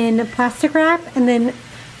individually in plastic wrap and then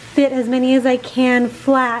fit as many as I can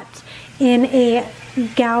flat in a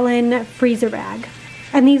gallon freezer bag.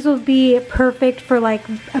 And these will be perfect for like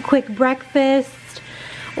a quick breakfast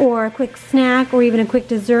or a quick snack or even a quick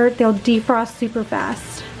dessert. They'll defrost super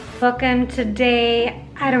fast. Welcome to day,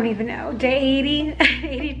 I don't even know, day 80,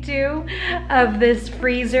 82 of this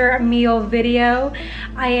freezer meal video.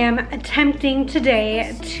 I am attempting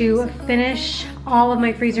today to finish all of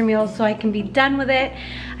my freezer meals so I can be done with it.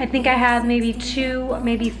 I think I have maybe 2,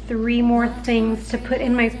 maybe 3 more things to put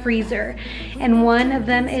in my freezer. And one of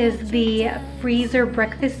them is the freezer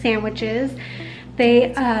breakfast sandwiches.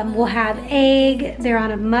 They will have egg, they're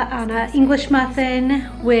on a English muffin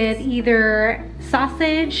with either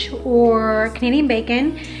sausage or Canadian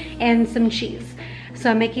bacon and some cheese.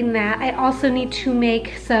 So I'm making that. I also need to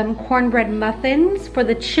make some cornbread muffins for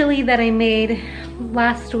the chili that I made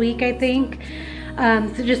last week, I think.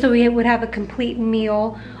 So just so we would have a complete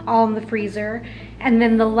meal all in the freezer. And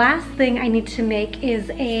then the last thing I need to make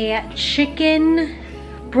is a chicken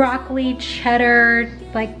broccoli cheddar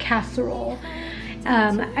like casserole.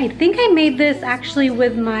 I think I made this actually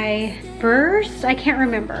with my first. I can't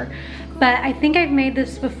remember, but I think I've made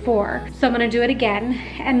this before. So I'm gonna do it again,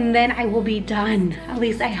 and then I will be done. At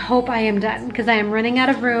least I hope I am done, because I am running out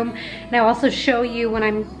of room. And I'll also show you when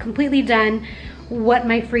I'm completely done what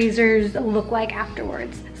my freezers look like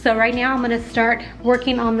afterwards. So right now I'm gonna start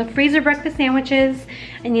working on the freezer breakfast sandwiches.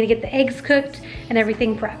 I need to get the eggs cooked and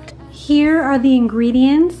everything prepped. Here are the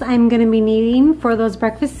ingredients I'm gonna be needing for those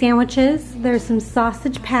breakfast sandwiches. There's some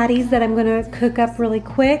sausage patties that I'm gonna cook up really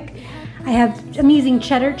quick. I'm using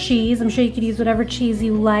cheddar cheese. I'm sure you could use whatever cheese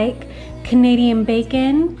you like. Canadian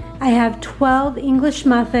bacon. I have 12 English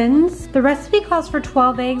muffins. The recipe calls for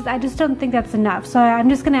 12 eggs. I just don't think that's enough. So I'm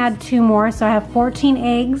just gonna add 2 more. So I have 14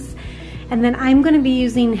 eggs. And then I'm gonna be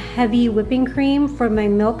using heavy whipping cream for my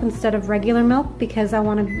milk instead of regular milk, because I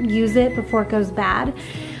wanna use it before it goes bad.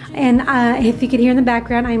 And if you could hear in the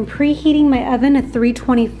background, I'm preheating my oven at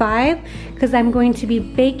 325 because I'm going to be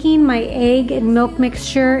baking my egg and milk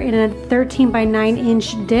mixture in a 13 by 9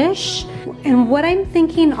 inch dish. And what I'm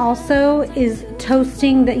thinking also is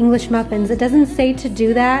toasting the English muffins. It doesn't say to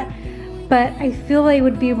do that, but I feel they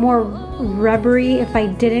would be more rubbery if I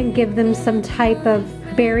didn't give them some type of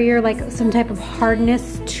barrier, like some type of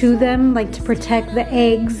hardness to them, like to protect the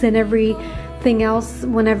eggs and everything else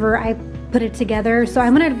whenever I put it together. So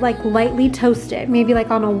I'm gonna like lightly toast it, maybe like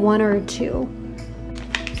on a 1 or a 2.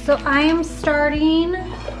 So I am starting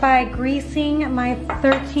by greasing my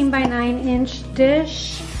 13 by 9 inch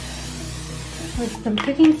dish with some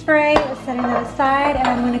cooking spray, setting that aside, and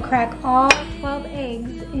I'm gonna crack all 12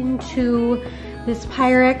 eggs into this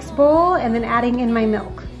Pyrex bowl and then adding in my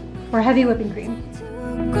milk or heavy whipping cream.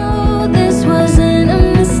 This wasn't a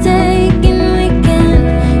mistake, and we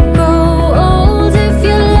can grow old if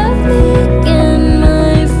you love me again,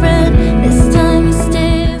 my friend. This time is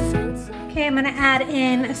different. Okay, I'm gonna add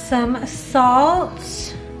in some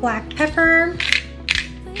salt, black pepper,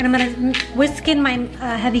 and I'm gonna whisk in my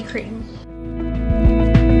heavy cream.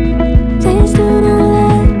 Please do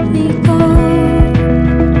not let me go.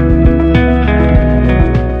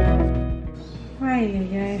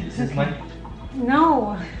 Is this mine?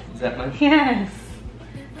 No. Is that mine? Yes.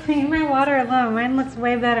 Leave my water alone. Mine looks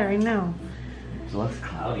way better, I know. It looks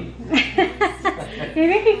cloudy.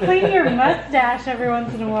 Maybe you can clean your mustache every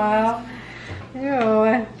once in a while.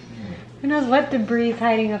 Ew. Who knows what debris is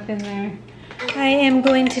hiding up in there. I am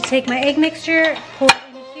going to take my egg mixture, pour it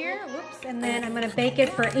in here, whoops, and then I'm gonna bake it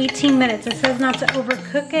for 18 minutes. It says not to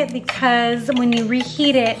overcook it because when you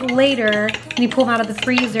reheat it later, when you pull them out of the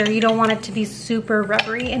freezer, you don't want it to be super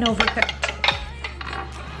rubbery and overcooked.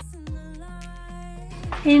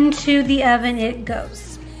 Into the oven it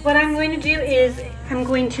goes. What I'm going to do is I'm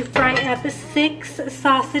going to fry up 6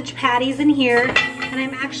 sausage patties in here, and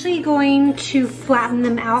I'm actually going to flatten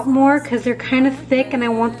them out more because they're kind of thick and I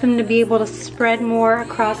want them to be able to spread more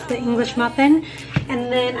across the English muffin.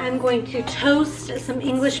 And then I'm going to toast some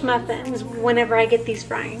English muffins whenever I get these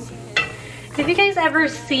frying. If you guys ever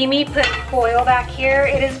see me put foil back here,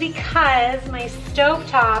 it is because my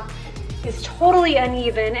stovetop is totally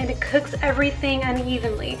uneven and it cooks everything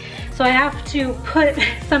unevenly. So I have to put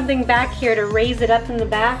something back here to raise it up in the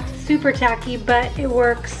back. Super tacky, but it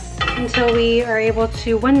works until we are able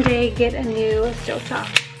to one day get a new stovetop.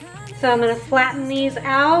 So I'm gonna flatten these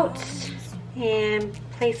out and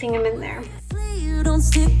placing them in there. You don't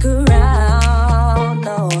stick around,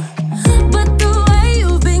 no. But the way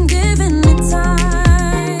you've been giving me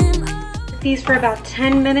time. These for about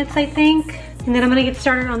 10 minutes, I think. And then I'm gonna get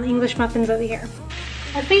started on the English muffins over here.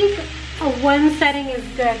 I think a 1 setting is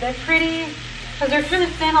good. They're pretty, because they're kind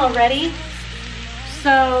of thin already.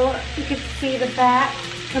 So you can see the back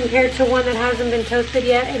compared to one that hasn't been toasted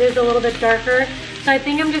yet. It is a little bit darker. So I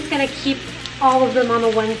think I'm just gonna keep all of them on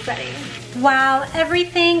the 1 setting. While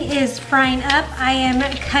everything is frying up, I am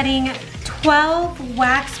cutting 12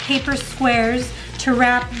 wax paper squares to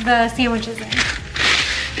wrap the sandwiches in.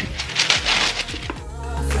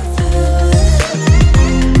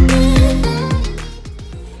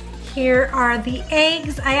 Here are the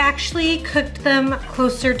eggs. I actually cooked them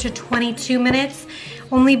closer to 22 minutes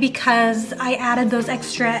only because I added those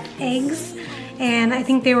extra eggs, and I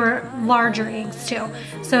think they were larger eggs too.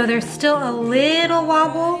 So there's still a little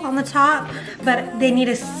wobble on the top, but they need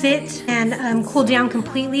to sit and cool down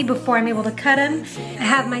completely before I'm able to cut them. I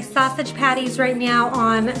have my sausage patties right now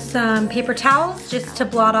on some paper towels just to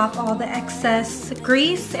blot off all the excess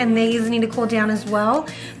grease, and these need to cool down as well.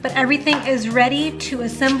 But everything is ready to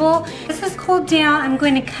assemble. This is cooled down. I'm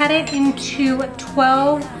going to cut it into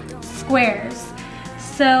 12 squares.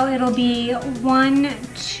 So it'll be 1,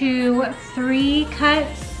 2, 3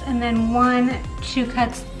 cuts, and then 1, 2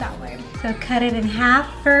 cuts that way. So cut it in half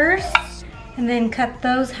first, and then cut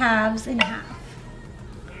those halves in half.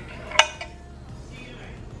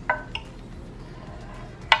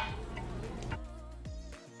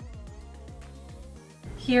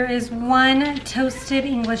 Here is one toasted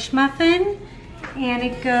English muffin, and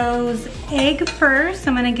it goes egg first.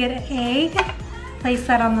 I'm gonna get an egg, place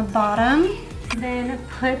that on the bottom, then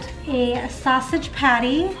put a sausage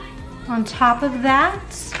patty on top of that,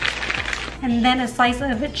 and then a slice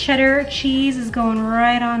of cheddar cheese is going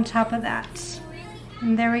right on top of that.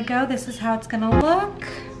 And there we go, this is how it's gonna look.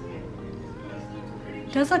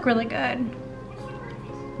 It does look really good.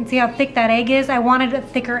 You see how thick that egg is? I wanted a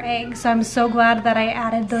thicker egg, so I'm so glad that I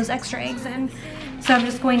added those extra eggs in. So I'm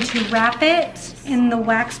just going to wrap it in the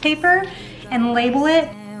wax paper and label it.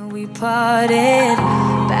 And we parted,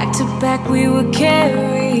 back to back we would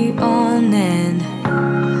carry on, and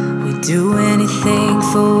we'd do anything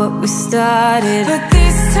for what we started. But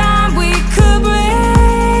this time we could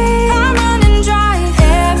break, I'm running dry,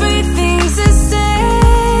 everything's the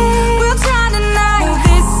same. We'll try tonight,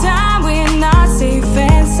 this time we're not safe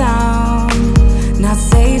and sound, not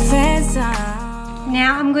safe and sound.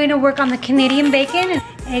 Now I'm going to work on the Canadian bacon.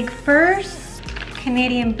 Egg first,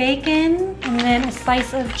 Canadian bacon, and then a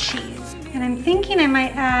slice of cheese. And I'm thinking I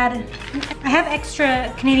might add, I have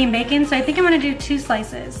extra Canadian bacon, so I think I'm gonna do 2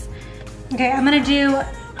 slices. Okay, I'm gonna do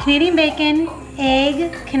Canadian bacon,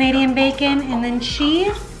 egg, Canadian bacon, and then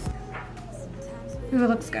cheese. Ooh, it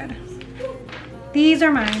looks good. These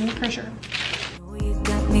are mine for sure. You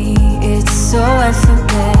got me, it's so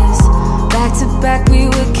effortless. Back to back we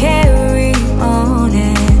would carry on,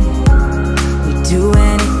 and we'd do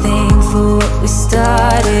anything for what we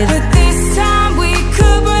started. But this time we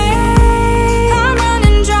could break, I'm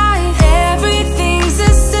running dry, everything's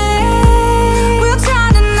the same. We'll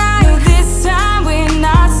try tonight, no, this time we're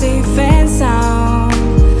not safe and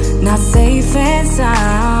sound, not safe and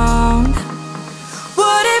sound.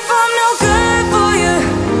 What if I'm no good for you?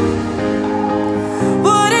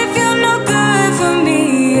 What if you're no good for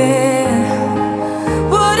me? Yeah.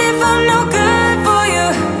 What if I'm no good for you?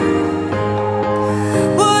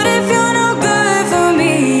 What if you're no good for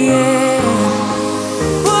me? Yeah.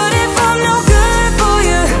 What if I'm no good for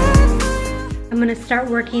you? I'm gonna start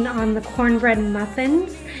working on the cornbread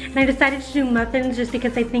muffins. And I decided to do muffins just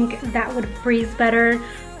because I think that would freeze better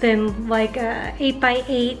than like a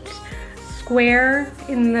 8x8 square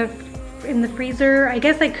in the freezer. I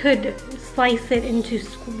guess I could slice it into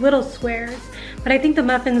little squares, but I think the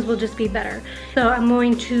muffins will just be better. So I'm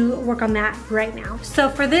going to work on that right now. So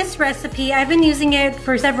for this recipe, I've been using it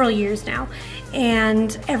for several years now,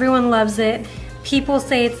 and everyone loves it. People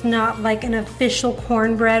say it's not like an official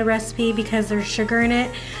cornbread recipe because there's sugar in it,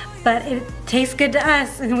 but it tastes good to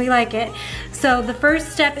us and we like it. So the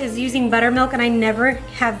first step is using buttermilk, and I never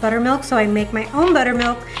have buttermilk, so I make my own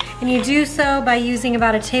buttermilk. And you do so by using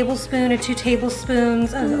about 1 tablespoon to 2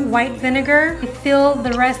 tablespoons of white vinegar. Fill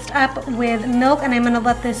the rest up with milk, and I'm gonna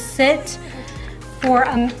let this sit for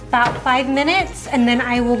about 5 minutes, and then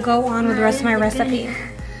I will go on with the rest of my recipe.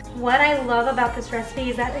 What I love about this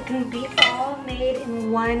recipe is that it can be all made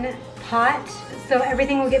in one pot, so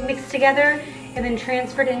everything will get mixed together and then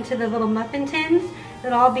transferred into the little muffin tins.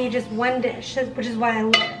 It'll all be just one dish, which is why I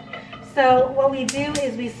love it. So what we do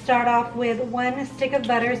is we start off with 1 stick of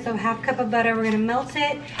butter, so 1/2 cup of butter. We're gonna melt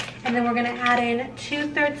it, and then we're gonna add in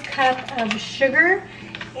 2/3 cup of sugar,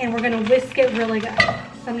 and we're gonna whisk it really good.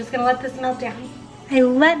 So I'm just gonna let this melt down. I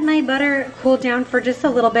let my butter cool down for just a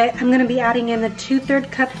little bit. I'm gonna be adding in the 2/3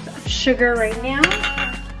 cups of sugar right now,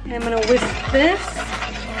 and I'm gonna whisk this.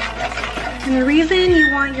 And the reason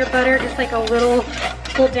you want your butter just like a little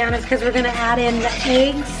cooled down is because we're gonna add in the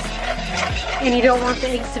eggs, and you don't want the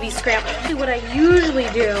eggs to be scrambled. What I usually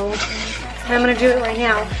do, and I'm gonna do it right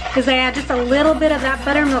now, is I add just a little bit of that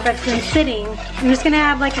buttermilk that's been sitting. I'm just gonna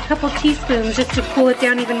add like a couple teaspoons just to cool it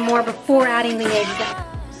down even more before adding the eggs in.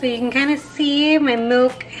 So you can kind of see my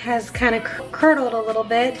milk has kind of curdled a little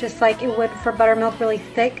bit, just like it would for buttermilk, really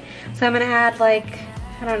thick. So I'm gonna add like,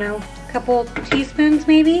 I don't know, a couple teaspoons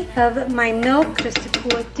maybe of my milk just to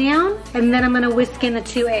cool it down. And then I'm gonna whisk in the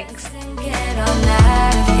 2 eggs.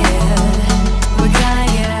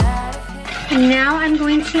 And now I'm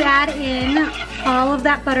going to add in all of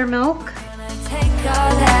that buttermilk.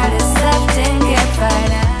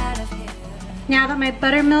 Now that my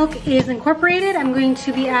buttermilk is incorporated, I'm going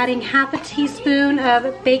to be adding 1/2 teaspoon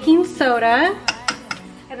of baking soda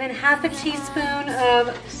and then 1/2 teaspoon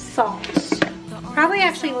of salt. Probably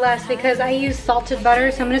actually less because I use salted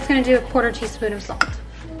butter, so I'm just gonna do 1/4 teaspoon of salt.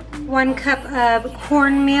 1 cup of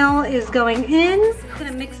cornmeal is going in. I'm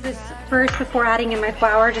gonna mix this first before adding in my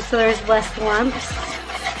flour just so there's less lumps.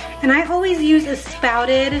 And I always use a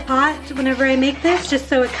spouted pot whenever I make this, just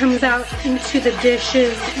so it comes out into the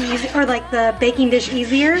dishes easy, or like the baking dish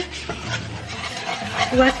easier.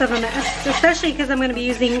 Less of a mess, especially because I'm going to be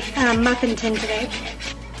using a muffin tin today.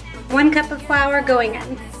 1 cup of flour going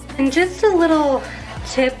in. And just a little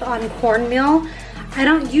tip on cornmeal. I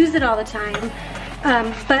don't use it all the time,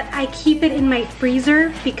 but I keep it in my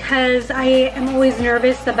freezer because I am always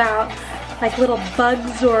nervous about like little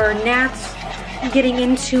bugs or gnats getting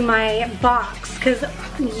into my box. Because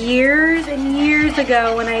years and years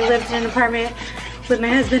ago when I lived in an apartment with my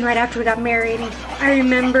husband right after we got married, I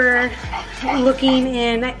remember looking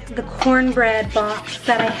in the cornbread box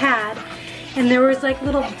that I had, and there was like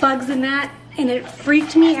little bugs in that, and it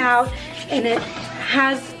freaked me out, and it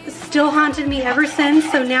has still haunted me ever since.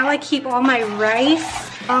 So now I keep all my rice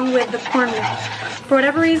along with the cornmeal. For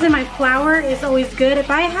whatever reason, my flour is always good. If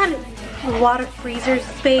I had a lot of freezer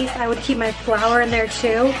space, I would keep my flour in there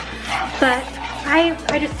too, but I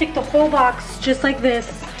just stick the whole box just like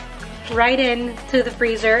this right in to the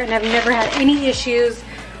freezer, and I've never had any issues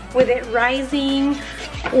with it rising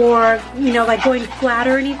or, you know, like going flat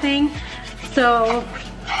or anything. So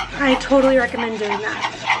I totally recommend doing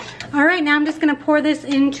that. All right, now I'm just gonna pour this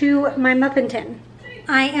into my muffin tin.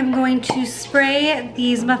 I am going to spray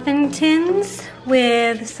these muffin tins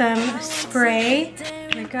with some spray.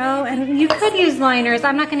 There we go, and you could use liners.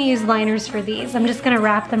 I'm not gonna use liners for these. I'm just gonna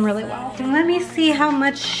wrap them really well. And let me see how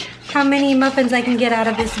many muffins I can get out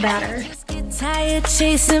of this batter. Tired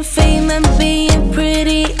chasing fame and being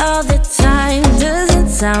pretty all the time. Doesn't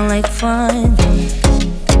sound like fun.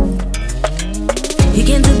 You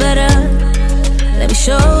can do better. Let me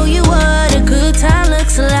show you what a good time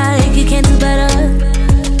looks like. You can do better.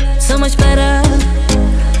 So much better.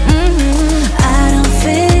 I don't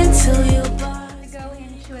fit into you. Go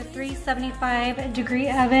into a 375-degree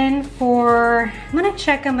oven for, I'm gonna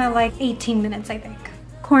check them at like 18 minutes, I think.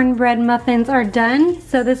 Cornbread muffins are done.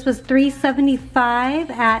 So this was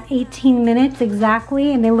 375 at 18 minutes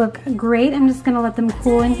exactly, and they look great. I'm just gonna let them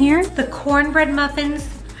cool in here. The cornbread muffins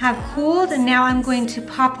have cooled, and now I'm going to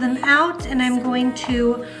pop them out, and I'm going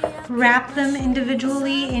to wrap them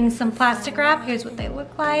individually in some plastic wrap. Here's what they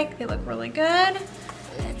look like. They look really good.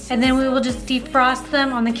 And then we will just defrost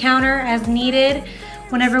them on the counter as needed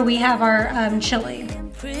whenever we have our chili.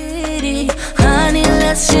 Pretty, honey,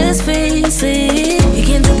 let's just face it. You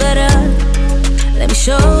can do better. Let me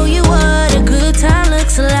show you what a good time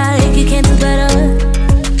looks like. You can do better.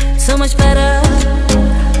 So much better.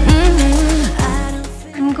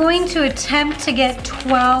 I'm going to attempt to get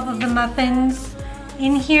 12 of the muffins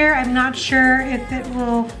in here. I'm not sure if it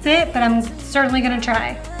will fit, but I'm certainly gonna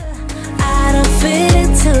try. I don't fit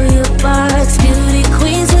into your box. Beauty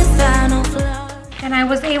queens without no flaws. And I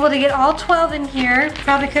was able to get all 12 in here.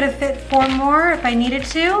 Probably could have fit 4 more if I needed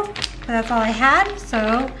to, but that's all I had,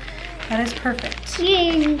 so that is perfect.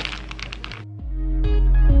 Yay!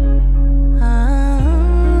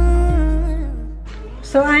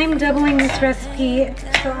 So I'm doubling this recipe,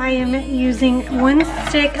 so I am using 1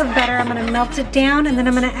 stick of butter. I'm gonna melt it down, and then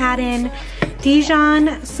I'm gonna add in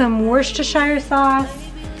Dijon, some Worcestershire sauce,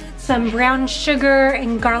 some brown sugar,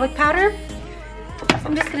 and garlic powder.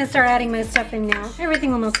 I'm just gonna start adding my stuff in now.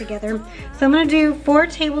 Everything will melt together. So I'm gonna do 4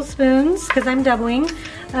 tablespoons, because I'm doubling,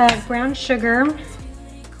 of brown sugar.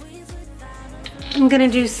 I'm gonna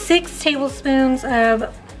do 6 tablespoons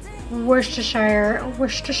of Worcestershire.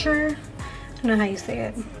 I don't know how you say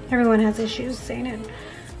it. Everyone has issues saying it.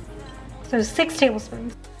 So 6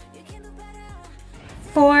 tablespoons.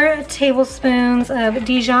 4 tablespoons of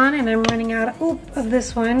Dijon, and I'm running out of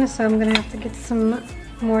this one, so I'm gonna have to get some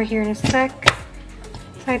more here in a sec.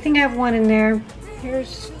 So I think I have 1 in there.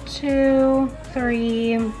 Here's 2,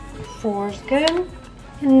 3, 4 is good.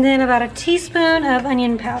 And then about a teaspoon of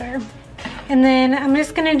onion powder. And then I'm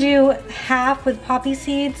just gonna do half with poppy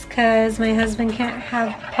seeds because my husband can't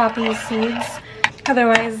have poppy seeds.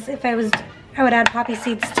 Otherwise, if I would add poppy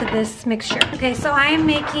seeds to this mixture. Okay, so I am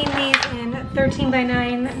making these in 13 by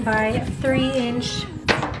 9 by 3-inch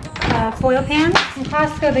foil pans. In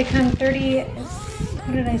Costco, they come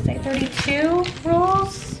 32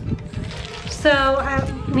 rolls. So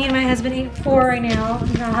me and my husband ate 4 right now,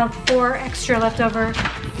 and I'll have 4 extra left over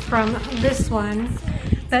from this one.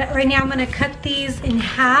 But right now I'm gonna cut these in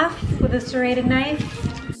half with a serrated knife.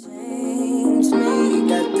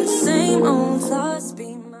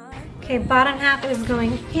 Okay, bottom half is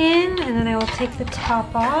going in, and then I will take the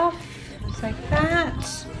top off, just like that.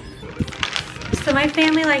 So my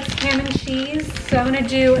family likes ham and cheese, so I'm gonna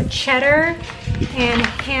do cheddar and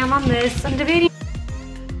ham on this. I'm debating.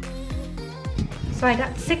 So I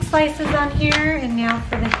got 6 slices on here, and now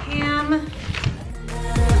for the ham.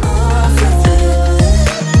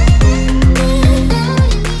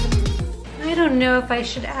 if I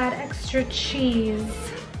should add extra cheese.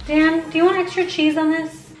 Dan, do you want extra cheese on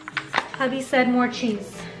this? Hubby said more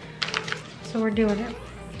cheese, so we're doing it.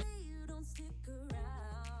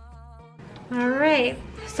 All right,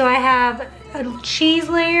 so I have a cheese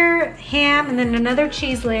layer, ham, and then another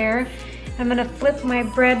cheese layer. I'm gonna flip my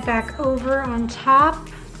bread back over on top,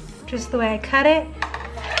 just the way I cut it.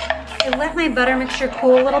 I let my butter mixture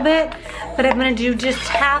cool a little bit, but I'm gonna do just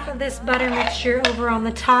half of this butter mixture over on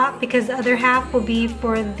the top because the other half will be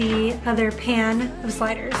for the other pan of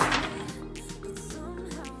sliders.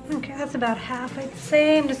 Okay, that's about half, I'd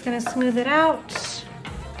say. I'm just gonna smooth it out.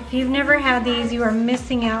 If you've never had these, you are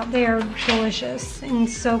missing out. They are delicious and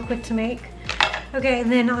so quick to make. Okay,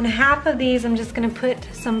 and then on half of these, I'm just gonna put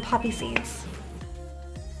some poppy seeds.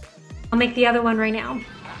 I'll make the other one right now.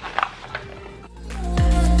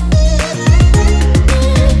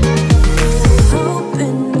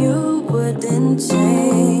 Hoping you wouldn't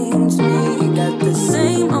change me. Got the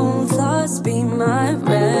same old thoughts, be my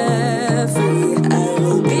referee. I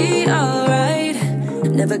will be alright,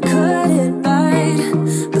 never cut it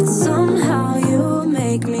right, but somehow you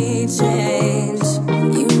make me change.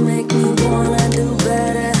 You make me wanna do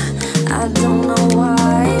better, I don't know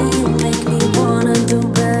why. You make me wanna do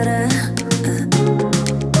better.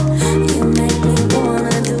 You make me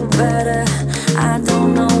wanna do better, I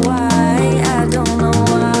don't know why. I don't know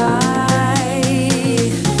why.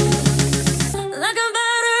 Like I'm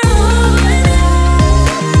better off with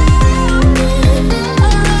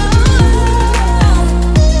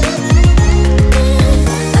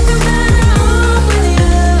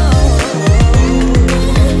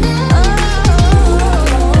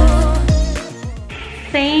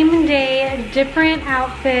Same day, different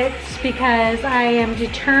outfits because I am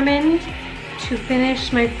determined to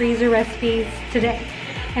finish my freezer recipes today.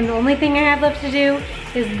 And the only thing I have left to do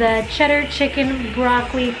is the cheddar chicken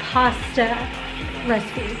broccoli pasta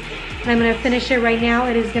recipe. And I'm gonna finish it right now.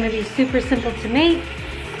 It is gonna be super simple to make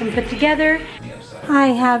and put together. I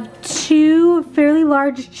have 2 fairly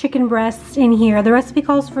large chicken breasts in here. The recipe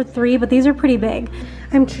calls for 3, but these are pretty big.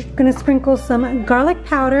 I'm gonna sprinkle some garlic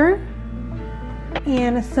powder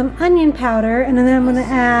and some onion powder, and then I'm gonna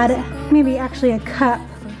add maybe actually a cup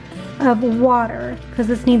of water because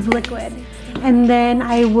this needs liquid. And then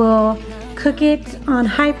I will cook it on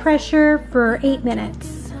high pressure for 8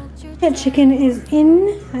 minutes. That chicken is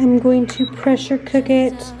in. I'm going to pressure cook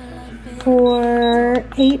it for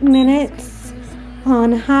 8 minutes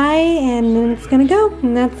on high, and then it's gonna go,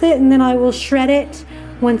 and that's it. And then I will shred it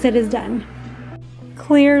once it is done.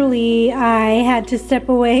 Clearly, I had to step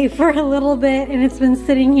away for a little bit, and it's been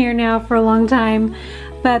sitting here now for a long time.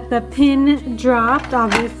 But the pin dropped,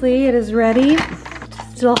 obviously. It is ready.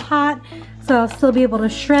 It's still hot, so I'll still be able to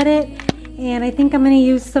shred it. And I think I'm gonna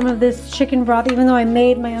use some of this chicken broth, even though I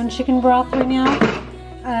made my own chicken broth right now,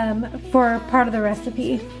 for part of the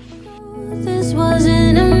recipe. This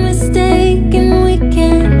wasn't a mistake, and we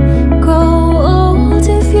can grow old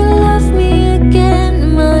if you love me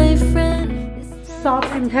again, my friend. Salt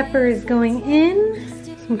and pepper is going in.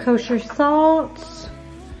 Some kosher salt.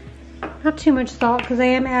 Not too much salt because I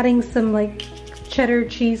am adding some like cheddar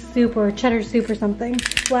cheese soup or cheddar soup or something.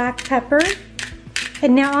 Black pepper.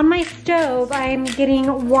 And now on my stove, I'm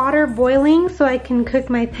getting water boiling so I can cook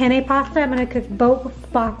my penne pasta. I'm gonna cook both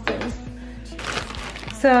boxes.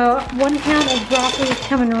 So 1 pound of broccoli is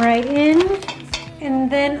coming right in.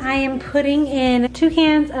 And then I am putting in 2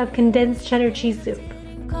 cans of condensed cheddar cheese soup.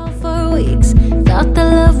 For weeks, thought the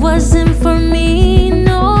love wasn't for me,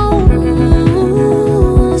 no.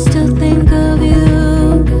 Still think of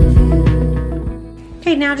you.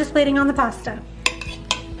 Okay, now just waiting on the pasta.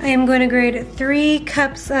 I am going to grate 3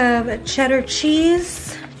 cups of cheddar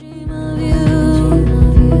cheese.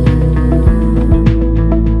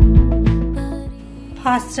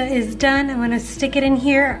 Pasta is done. I'm going to stick it in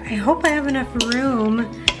here. I hope I have enough room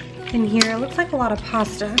in here. It looks like a lot of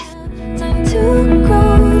pasta. Time to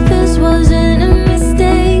grow, this wasn't a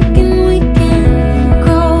mistake, and we can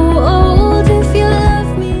grow old if you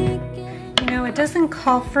love me again. You know, it doesn't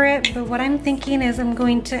call for it, but what I'm thinking is I'm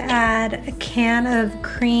going to add a can of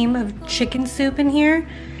cream of chicken soup in here,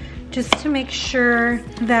 just to make sure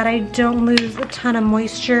that I don't lose a ton of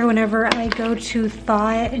moisture whenever I go to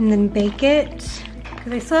thaw it and then bake it.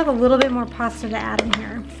 Because I still have a little bit more pasta to add in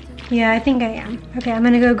here. Yeah, I think I am. Okay, I'm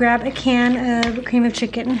gonna go grab a can of cream of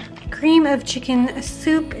chicken. Cream of chicken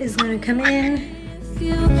soup is gonna come in. If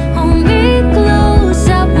you hold me close,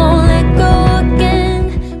 I won't let go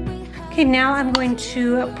again. Okay, now I'm going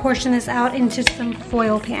to portion this out into some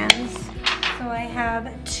foil pans. So I have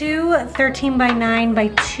 2 13 by 9 by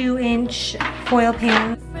 2 inch foil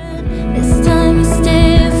pans. This time is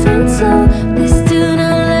different, so please do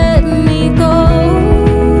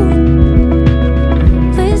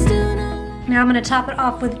gonna top it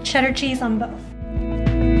off with cheddar cheese on both.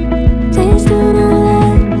 Please do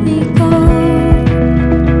not let me go.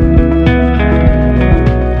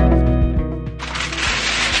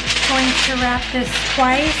 Going to wrap this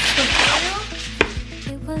twice for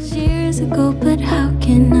foil. It was years ago, but how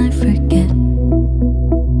can I forget?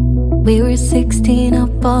 We were 16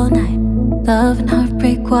 up all night. Love and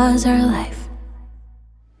heartbreak was our life.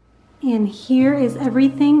 And here is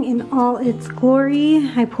everything in all its glory.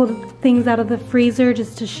 I pulled things out of the freezer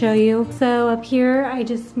just to show you. So up here, I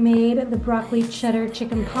just made the broccoli cheddar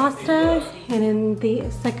chicken pasta, and then the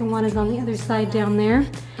second one is on the other side down there.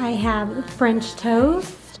 I have French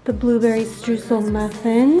toast, the blueberry streusel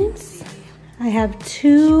muffins. I have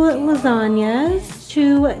 2 lasagnas,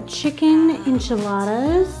 2 chicken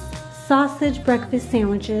enchiladas, sausage breakfast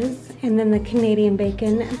sandwiches, and then the Canadian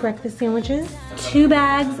bacon breakfast sandwiches, 2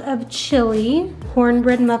 bags of chili,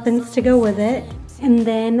 cornbread muffins to go with it, and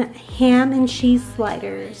then ham and cheese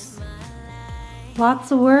sliders. Lots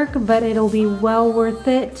of work, but it'll be well worth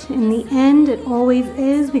it. In the end, it always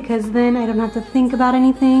is, because then I don't have to think about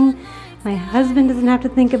anything. My husband doesn't have to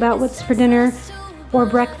think about what's for dinner or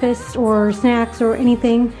breakfast or snacks or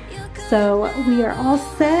anything. So we are all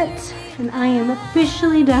set, and I am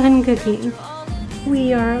officially done cooking.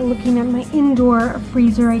 We are looking at my indoor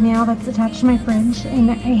freezer right now that's attached to my fridge,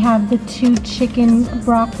 and I have the 2 chicken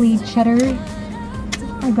broccoli cheddar.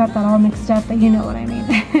 I got that all mixed up, but you know what I mean.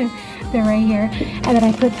 They're right here. And then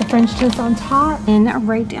I put the French toast on top, and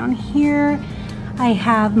right down here I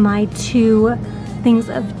have my 2 things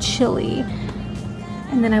of chili.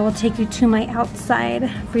 And then I will take you to my outside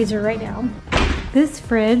freezer right now. This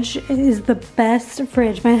fridge is the best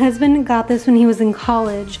fridge. My husband got this when he was in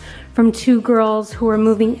college from 2 girls who were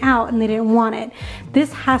moving out and they didn't want it.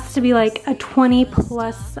 This has to be like a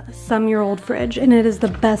 20-plus-some-year-old fridge, and it is the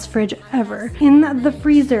best fridge ever. In the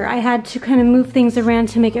freezer, I had to kind of move things around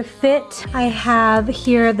to make it fit. I have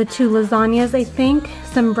here the 2 lasagnas, I think,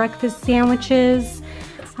 some breakfast sandwiches.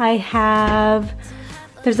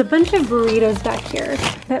 There's a bunch of burritos back here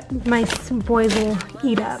that my boys will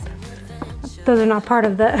eat up. Those are not part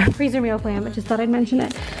of the freezer meal plan, but just thought I'd mention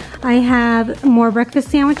it. I have more breakfast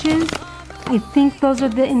sandwiches. I think those are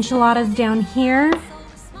the enchiladas down here.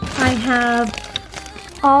 I have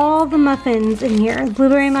all the muffins in here,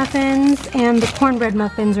 blueberry muffins and the cornbread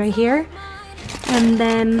muffins right here. And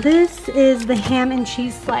then this is the ham and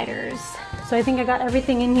cheese sliders. So I think I got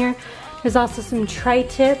everything in here. There's also some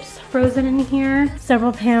tri-tips frozen in here,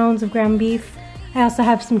 several pounds of ground beef. I also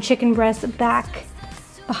have some chicken breasts back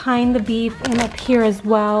behind the beef and up here as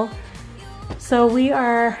well. So we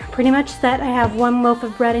are pretty much set. I have 1 loaf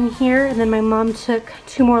of bread in here, and then my mom took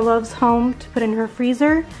 2 more loaves home to put in her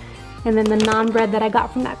freezer, and then the naan bread that I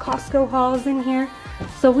got from that Costco haul is in here.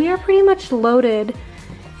 So we are pretty much loaded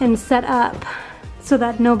and set up so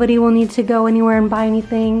that nobody will need to go anywhere and buy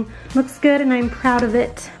anything. Looks good, and I'm proud of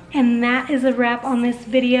it. And that is a wrap on this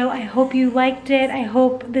video. I hope you liked it. I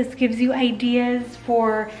hope this gives you ideas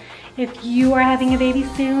for if you are having a baby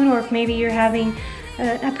soon, or if maybe you're having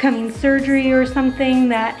an upcoming surgery or something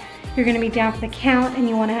that you're gonna be down for the count and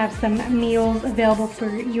you wanna have some meals available for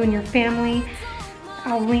you and your family.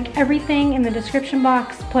 I'll link everything in the description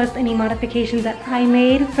box, plus any modifications that I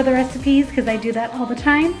made for the recipes, because I do that all the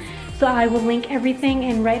time. So I will link everything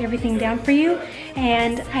and write everything down for you.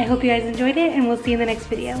 And I hope you guys enjoyed it, and we'll see you in the next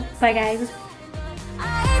video. Bye guys.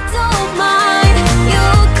 I don't mind.